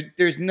 Yeah.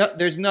 There's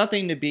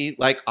nothing to be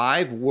like.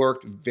 I've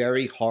worked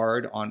very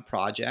hard on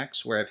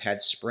projects where I've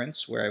had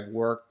sprints where I've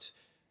worked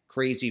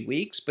crazy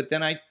weeks, but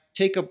then I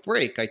take a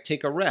break. I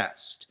take a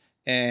rest,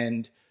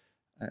 and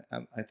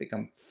I think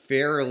I'm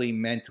fairly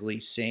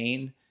mentally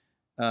sane.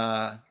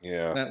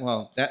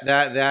 Well,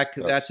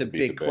 that's a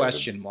big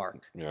question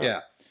mark.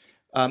 Yeah.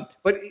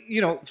 But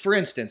for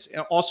instance,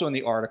 also in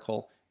the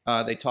article,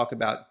 they talk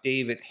about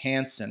David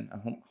Hansen. I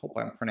hope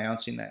I'm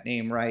pronouncing that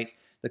name right.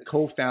 the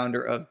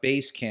co-founder of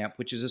Basecamp,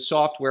 which is a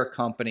software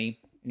company,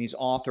 and he's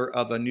author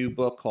of a new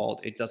book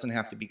called It Doesn't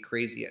Have to Be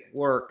Crazy at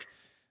Work,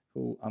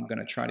 who I'm going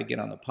to try to get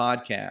on the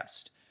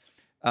podcast.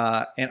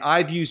 And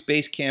I've used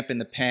Basecamp in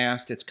the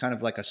past. It's kind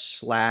of like a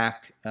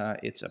Slack.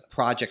 It's a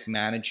project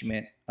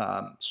management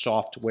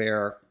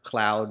software,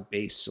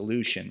 cloud-based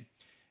solution.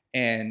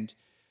 And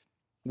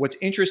what's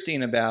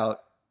interesting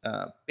about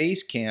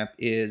Basecamp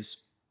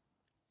is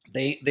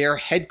they're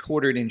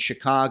headquartered in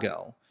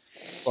Chicago,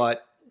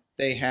 but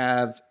they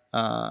have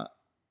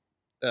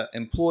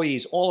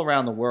employees all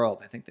around the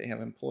world. I think they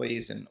have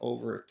employees in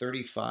over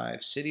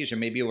 35 cities or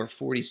maybe over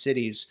 40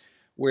 cities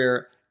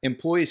where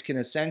employees can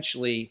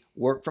essentially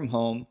work from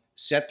home,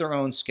 set their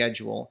own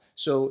schedule.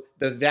 So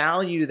the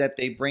value that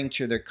they bring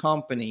to their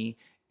company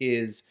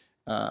is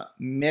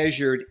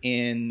measured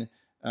in,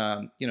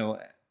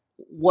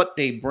 what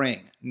they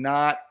bring,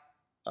 not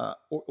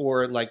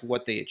or like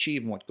what they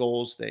achieve and what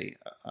goals they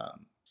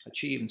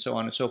achieve and so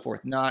on and so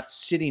forth, not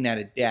sitting at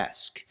a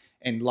desk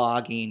and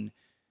logging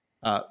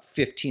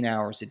 15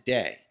 hours a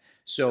day.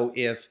 So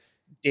if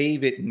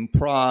David in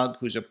Prague,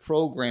 who's a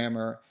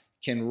programmer,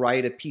 can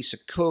write a piece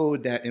of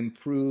code that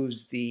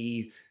improves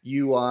the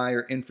UI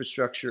or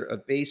infrastructure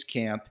of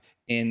Basecamp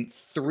in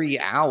 3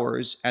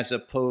 hours as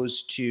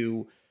opposed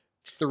to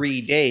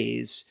 3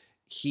 days,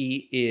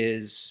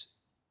 he's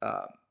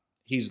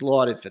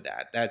lauded for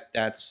that.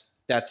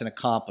 That's an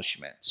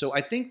accomplishment. So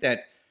I think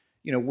that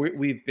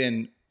we've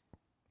been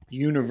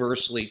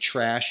universally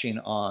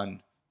trashing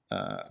on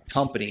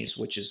companies,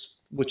 which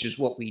is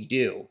what we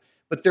do.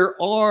 But there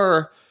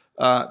are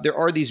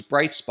these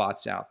bright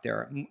spots out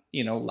there,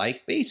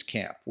 like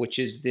Basecamp, which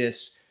is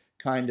this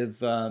kind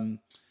of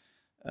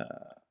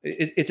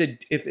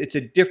it's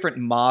a different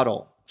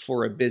model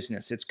for a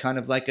business. It's kind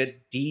of like a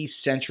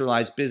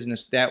decentralized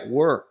business that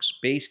works.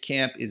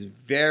 Basecamp is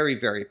very,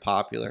 very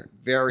popular,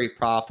 very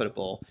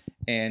profitable,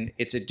 and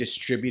it's a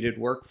distributed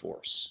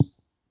workforce.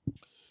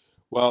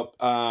 Well,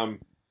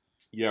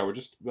 yeah, we're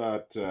just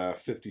about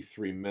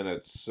 53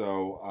 minutes.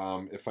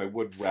 So if I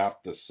would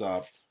wrap this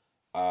up,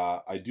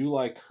 I do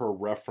like her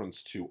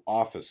reference to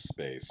Office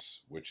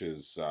Space, which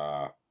is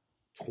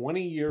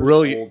 20 years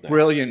old now.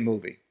 Brilliant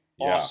movie.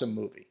 Yeah. Awesome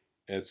movie.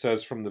 It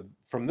says from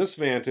this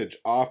vantage,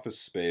 Office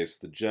Space,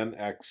 the Gen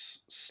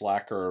X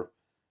slacker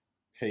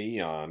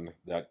paeon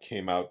that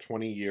came out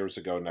 20 years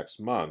ago next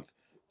month,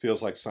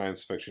 feels like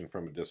science fiction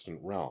from a distant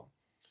realm.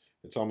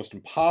 It's almost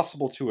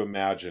impossible to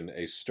imagine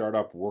a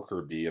startup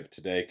worker bee of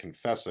today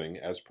confessing,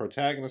 as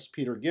protagonist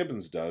Peter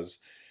Gibbons does,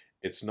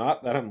 "It's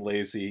not that I'm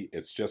lazy,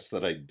 it's just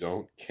that I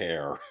don't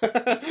care."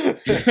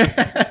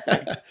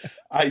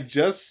 I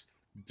just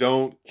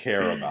don't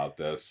care about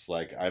this.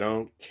 Like, I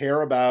don't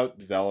care about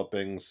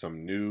developing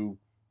some new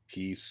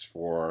piece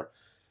for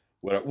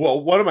what. Well,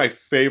 one of my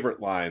favorite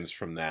lines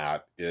from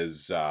that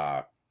is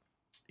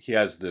he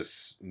has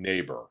this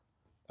neighbor,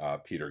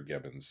 Peter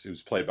Gibbons,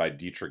 who's played by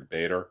Dietrich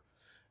Bader,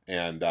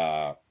 and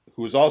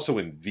who is also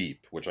in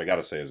Veep, which I got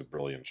to say is a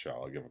brilliant show.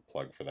 I'll give a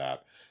plug for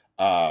that.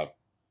 But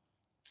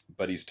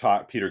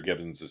Peter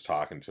Gibbons is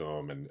talking to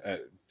him, and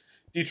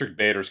Dietrich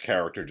Bader's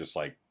character just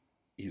like,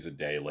 he's a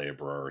day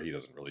laborer. He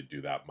doesn't really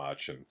do that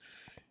much. And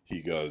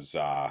he goes,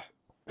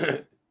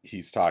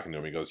 he's talking to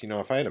him. He goes,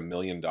 if I had $1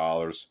 million,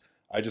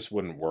 I just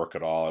wouldn't work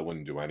at all. I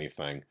wouldn't do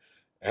anything.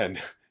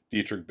 And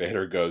Dietrich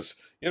Bader goes,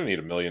 "You don't need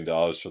 $1 million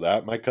for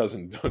that. My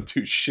cousin don't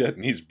do shit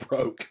and he's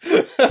broke."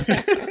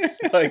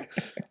 It's like,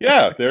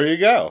 yeah, there you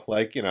go.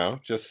 Like,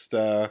 just,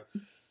 I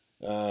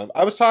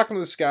was talking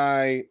to this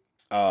guy,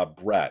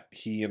 Brett.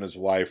 He and his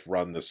wife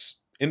run this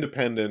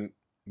independent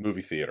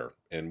movie theater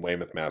in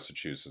Weymouth,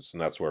 Massachusetts, and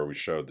that's where we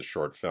showed the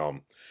short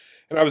film.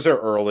 And I was there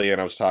early,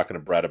 and I was talking to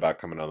Brett about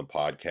coming on the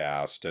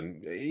podcast,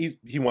 and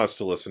he wants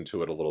to listen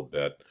to it a little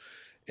bit.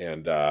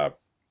 And I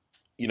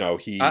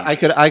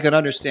could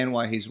understand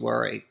why he's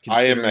worried.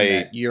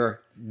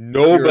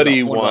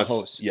 Nobody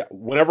wants. Yeah,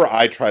 whenever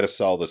I try to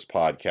sell this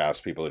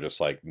podcast, people are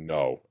just like,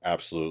 "No,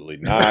 absolutely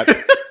not."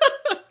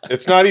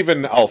 It's not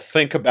even, "I'll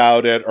think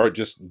about it," or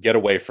 "Just get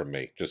away from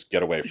me. Just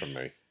get away from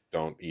me.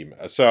 Don't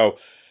email." So,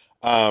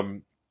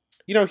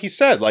 he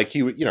said, like,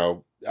 he would,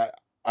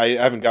 I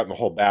haven't gotten the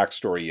whole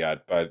backstory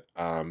yet, but,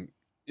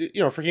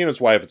 for he and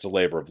his wife, it's a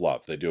labor of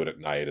love. They do it at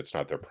night. It's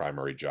not their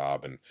primary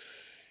job. And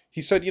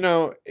he said,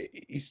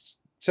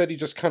 he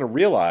just kind of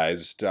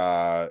realized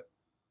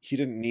he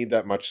didn't need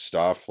that much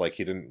stuff. Like,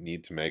 he didn't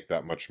need to make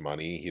that much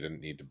money. He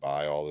didn't need to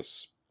buy all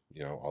this,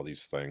 all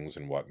these things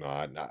and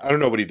whatnot. And I don't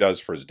know what he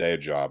does for his day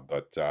job,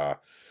 but,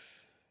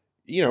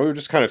 we were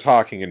just kind of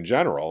talking in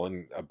general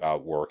and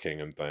about working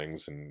and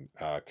things and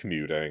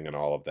commuting and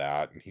all of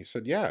that. And he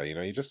said, yeah,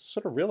 you just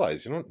sort of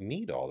realize you don't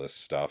need all this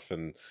stuff.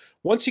 And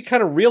once you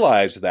kind of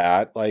realize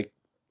that, like,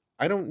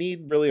 I don't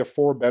need really a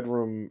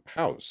 4-bedroom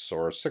house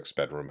or a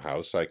 6-bedroom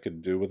house. I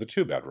could do with a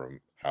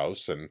 2-bedroom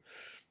house and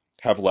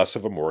have less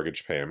of a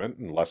mortgage payment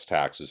and less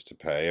taxes to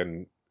pay.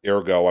 And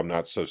ergo, I'm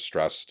not so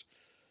stressed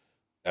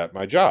at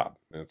my job.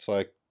 And it's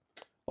like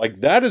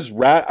that is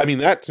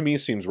that to me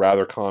seems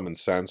rather common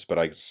sense, but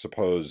I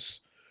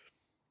suppose,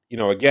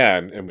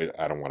 again, and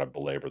I don't want to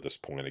belabor this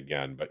point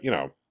again, but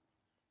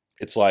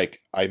it's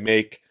like I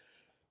make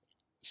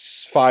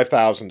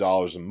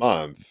 $5,000 a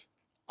month.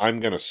 I'm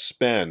going to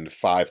spend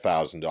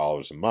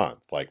 $5,000 a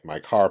month, like my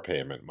car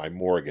payment, my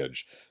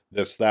mortgage,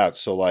 this, that.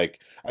 So like,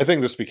 I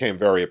think this became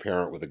very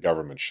apparent with the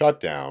government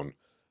shutdown.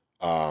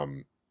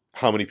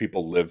 How many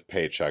people live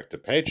paycheck to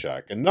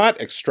paycheck, and not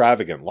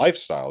extravagant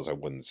lifestyles, I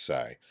wouldn't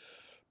say,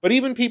 but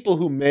even people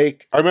who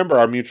make, I remember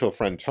our mutual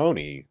friend,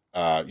 Tony,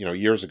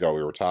 years ago,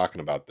 we were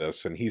talking about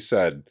this, and he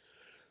said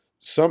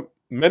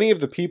many of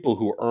the people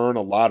who earn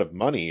a lot of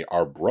money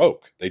are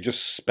broke. They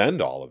just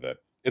spend all of it.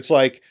 It's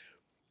like,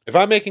 if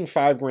I'm making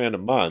 $5,000 a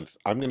month,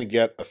 I'm going to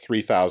get a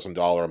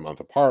 $3,000 a month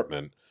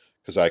apartment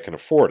because I can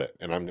afford it.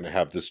 And I'm going to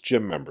have this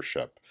gym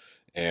membership,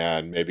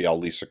 and maybe I'll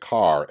lease a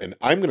car, and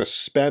I'm going to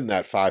spend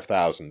that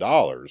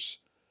 $5,000.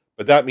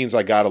 But that means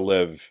I got to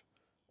live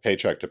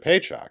paycheck to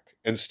paycheck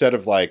instead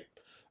of like,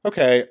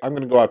 okay, I'm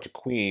going to go out to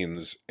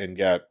Queens and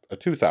get a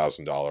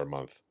 $2,000 a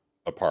month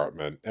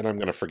apartment, and I'm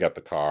going to forget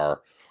the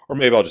car, or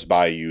maybe I'll just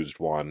buy a used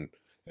one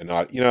and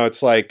not,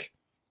 it's like,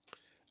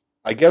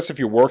 I guess if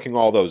you're working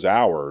all those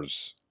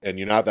hours and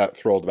you're not that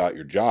thrilled about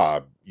your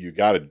job, you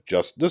got to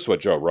this is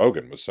what Joe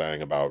Rogan was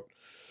saying about,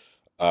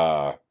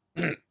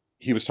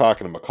 he was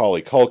talking to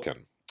Macaulay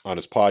Culkin on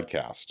his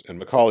podcast, and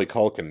Macaulay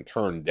Culkin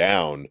turned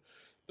down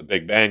the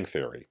Big Bang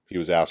Theory. He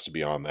was asked to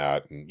be on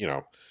that, and,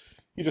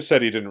 he just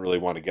said he didn't really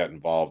want to get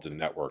involved in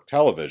network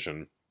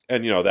television.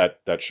 And,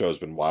 that show's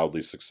been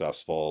wildly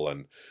successful.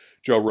 And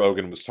Joe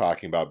Rogan was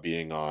talking about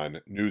being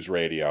on news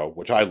radio,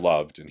 which I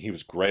loved, and he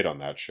was great on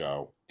that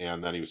show.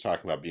 And then he was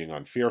talking about being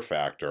on Fear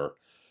Factor,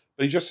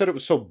 but he just said it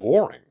was so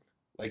boring.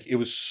 Like, it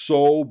was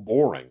so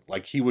boring.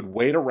 Like, he would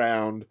wait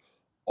around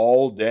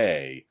all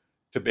day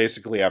to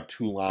basically have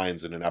 2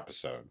 lines in an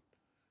episode.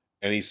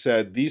 And he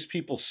said these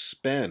people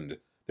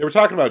they were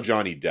talking about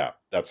Johnny Depp.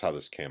 That's how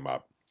this came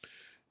up.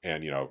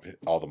 And,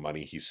 all the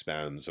money he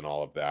spends and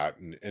all of that.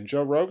 And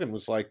Joe Rogan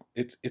was like,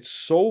 it's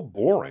so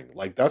boring.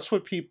 Like, that's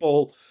what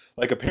people,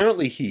 like,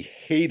 apparently he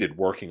hated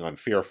working on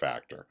Fear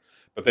Factor,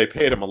 but they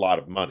paid him a lot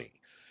of money.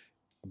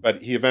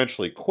 But he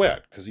eventually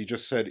quit because he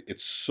just said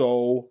it's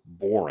so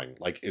boring.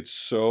 Like, it's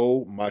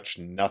so much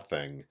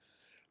nothing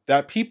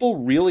that people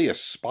really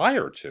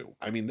aspire to.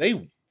 I mean,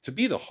 to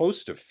be the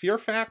host of Fear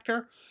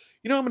Factor,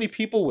 you know how many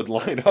people would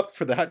line up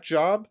for that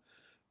job?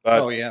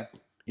 But, Oh yeah.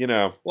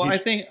 Well, I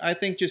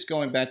think just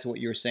going back to what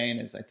you were saying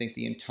is, I think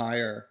the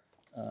entire,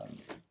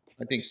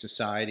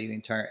 society, the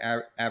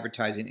entire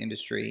advertising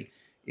industry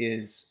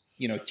is,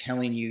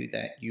 telling you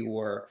that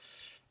you're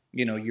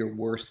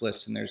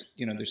worthless, and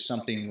there's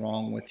something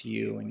wrong with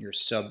you, and you're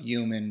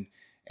subhuman,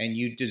 and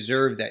you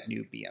deserve that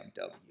new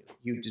BMW.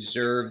 You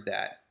deserve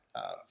that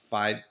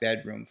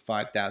 5-bedroom,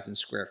 5,000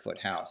 square foot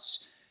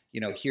house.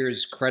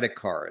 Here's credit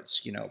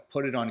cards.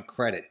 Put it on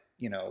credit.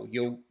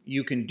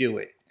 You can do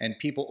it. And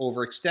people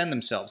overextend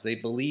themselves. They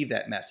believe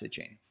that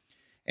messaging.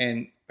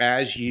 And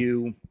as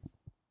you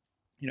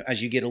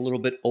get a little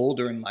bit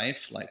older in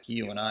life, like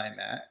you and I,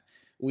 Matt,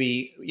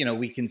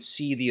 we can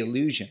see the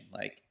illusion.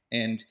 Like,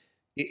 and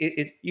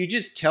you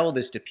just tell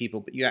this to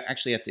people, but you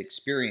actually have to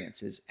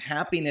experience is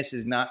happiness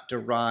is not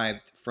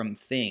derived from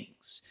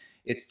things.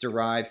 It's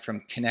derived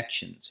from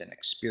connections and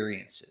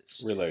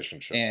experiences.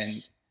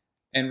 Relationships.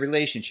 And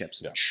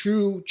relationships. Yeah.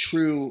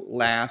 True,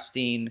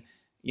 lasting,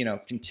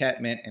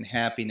 contentment and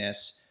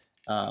happiness.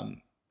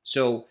 And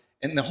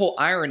the whole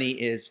irony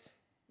is,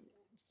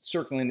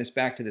 circling this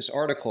back to this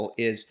article,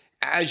 is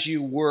as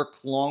you work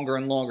longer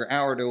and longer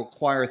hours to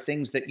acquire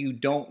things that you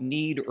don't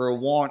need or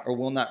want or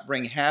will not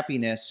bring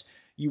happiness,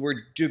 you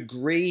are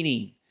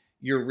degrading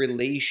your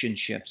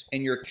relationships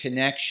and your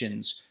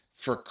connections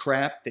for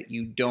crap that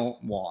you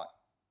don't want.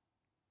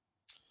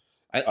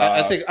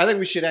 I think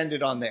we should end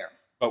it on there.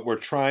 But we're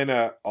trying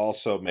to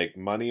also make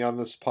money on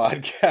this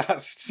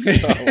podcast.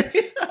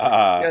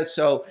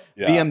 So,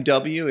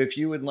 BMW, if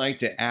you would like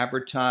to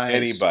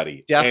advertise,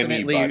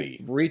 definitely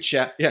reach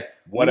out. Yeah,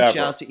 whatever. Reach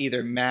out to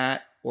either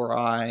Matt or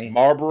I.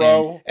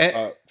 Marlboro,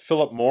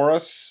 Philip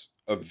Morris,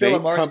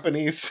 vape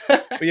companies.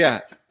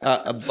 Yeah,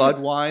 a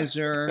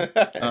Budweiser,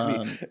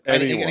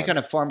 any kind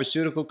of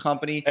pharmaceutical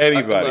company.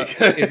 Anybody.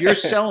 If you're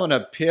selling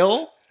a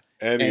pill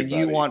Anybody. And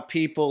you want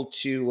people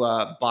to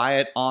buy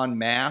it en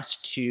masse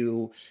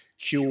to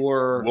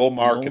cure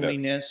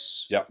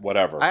loneliness. Yeah,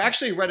 whatever. I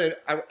actually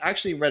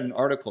read an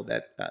article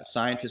that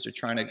scientists are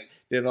trying to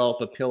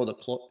develop a pill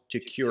to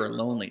cure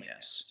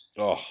loneliness.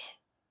 Oh,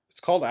 it's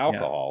called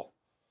alcohol.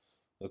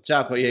 Yeah. It's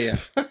alcohol. Yeah.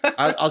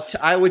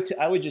 I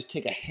would just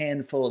take a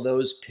handful of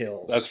those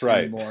pills. That's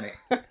right. In the morning.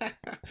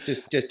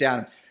 just down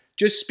them.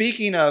 Just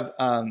speaking of,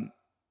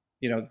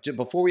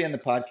 before we end the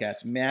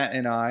podcast, Matt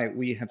and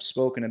we have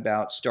spoken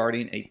about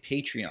starting a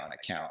Patreon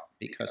account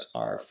because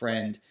our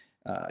friend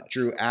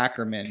Drew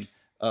Ackerman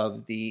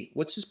of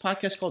what's his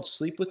podcast called?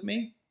 Sleep With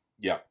Me?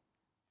 Yeah.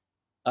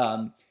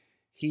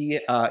 He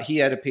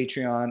had a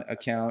Patreon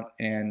account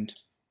and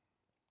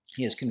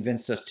he has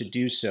convinced us to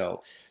do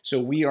so. So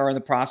we are in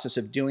the process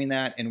of doing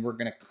that, and we're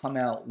going to come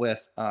out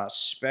with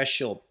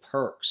special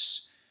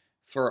perks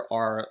for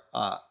our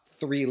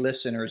 3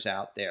 listeners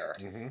out there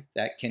Mm-hmm.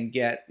 that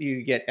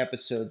you get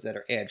episodes that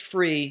are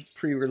ad-free,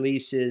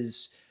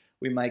 pre-releases.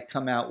 We might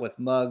come out with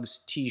mugs,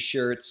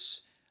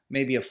 T-shirts,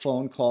 maybe a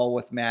phone call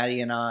with Maddie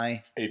and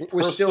I. A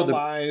We're still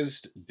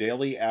personalized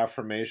daily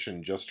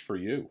affirmation just for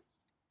you.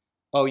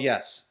 Oh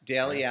yes,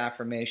 daily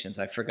affirmations.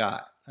 I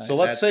forgot. So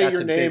let's say that's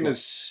your a big name one.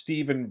 is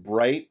Stephen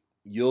Bright.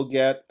 You'll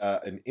get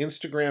an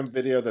Instagram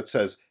video that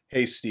says,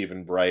 "Hey,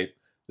 Stephen Bright,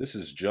 this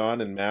is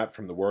John and Matt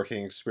from the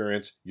Working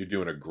Experience. You're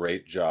doing a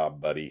great job,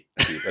 buddy.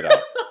 Keep it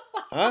up."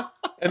 Huh?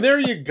 And there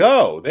you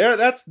go.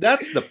 That's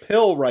the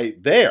pill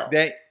right there.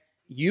 That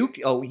you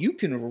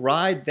can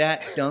ride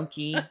that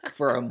donkey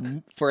for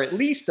at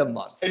least a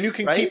month, And you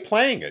can right? keep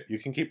playing it. You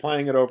can keep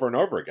playing it over and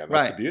over again.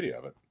 That's Right. the beauty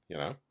of it, you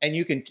know? And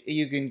you can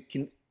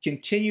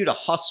continue to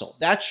hustle.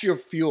 That's your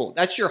fuel.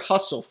 That's your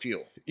hustle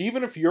fuel.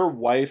 Even if your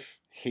wife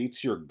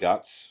hates your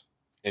guts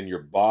and your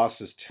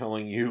boss is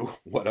telling you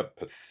what a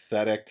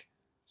pathetic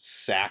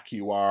sack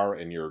you are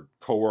and your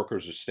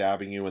coworkers are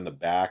stabbing you in the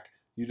back,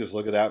 you just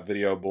look at that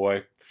video,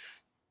 boy.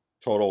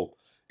 Total.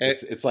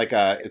 It's like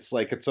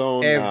its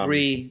own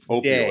Every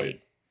opioid.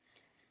 day.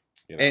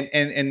 You know?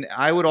 And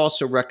I would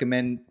also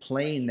recommend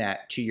playing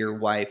that to your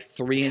wife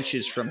 3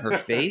 inches from her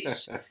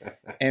face,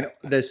 and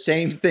the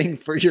same thing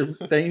for your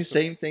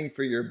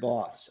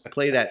boss.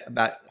 Play that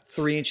about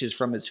 3 inches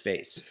from his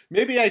face.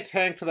 Maybe I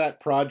tanked that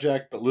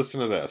project, but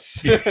listen to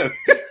this.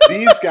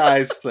 These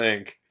guys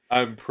think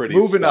I'm pretty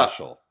Moving up.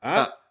 special.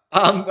 Huh?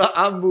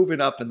 I'm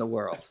moving up in the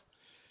world.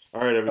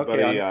 All right,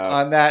 everybody. Okay,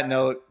 on that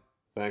note,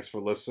 Thanks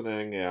for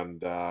listening,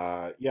 and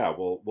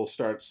we'll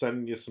start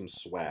sending you some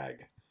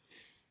swag.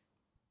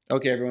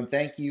 okay, everyone,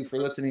 thank you for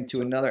listening to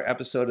another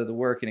episode of The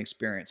Working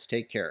Experience.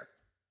 Take care.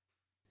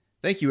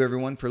 Thank you,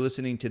 everyone, for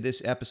listening to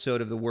this episode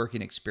of The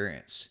Working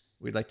Experience.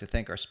 We'd like to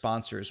thank our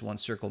sponsors, One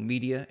Circle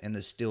Media and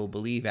the Still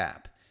Believe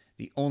app,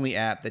 the only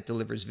app that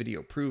delivers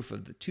video proof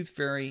of the Tooth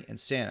Fairy and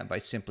Santa by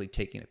simply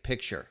taking a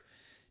picture.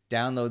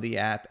 Download the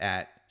app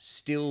at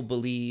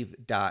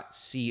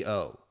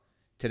stillbelieve.co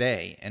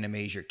today and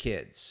amaze your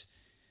kids.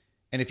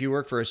 And if you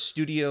work for a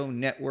studio,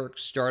 network,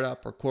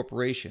 startup, or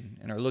corporation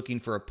and are looking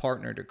for a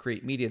partner to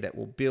create media that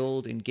will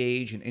build,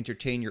 engage, and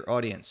entertain your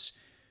audience,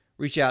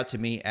 reach out to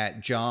me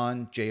at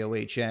John,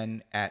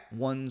 John, at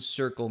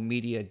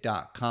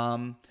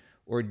onecirclemedia.com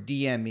or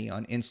DM me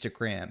on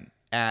Instagram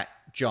at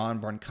John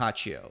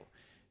Brancaccio,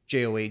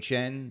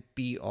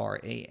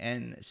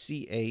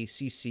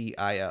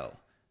 JohnBrancaccio.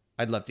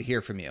 I'd love to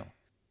hear from you.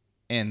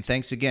 And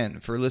thanks again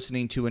for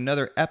listening to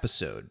another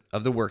episode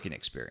of The Working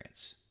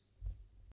Experience.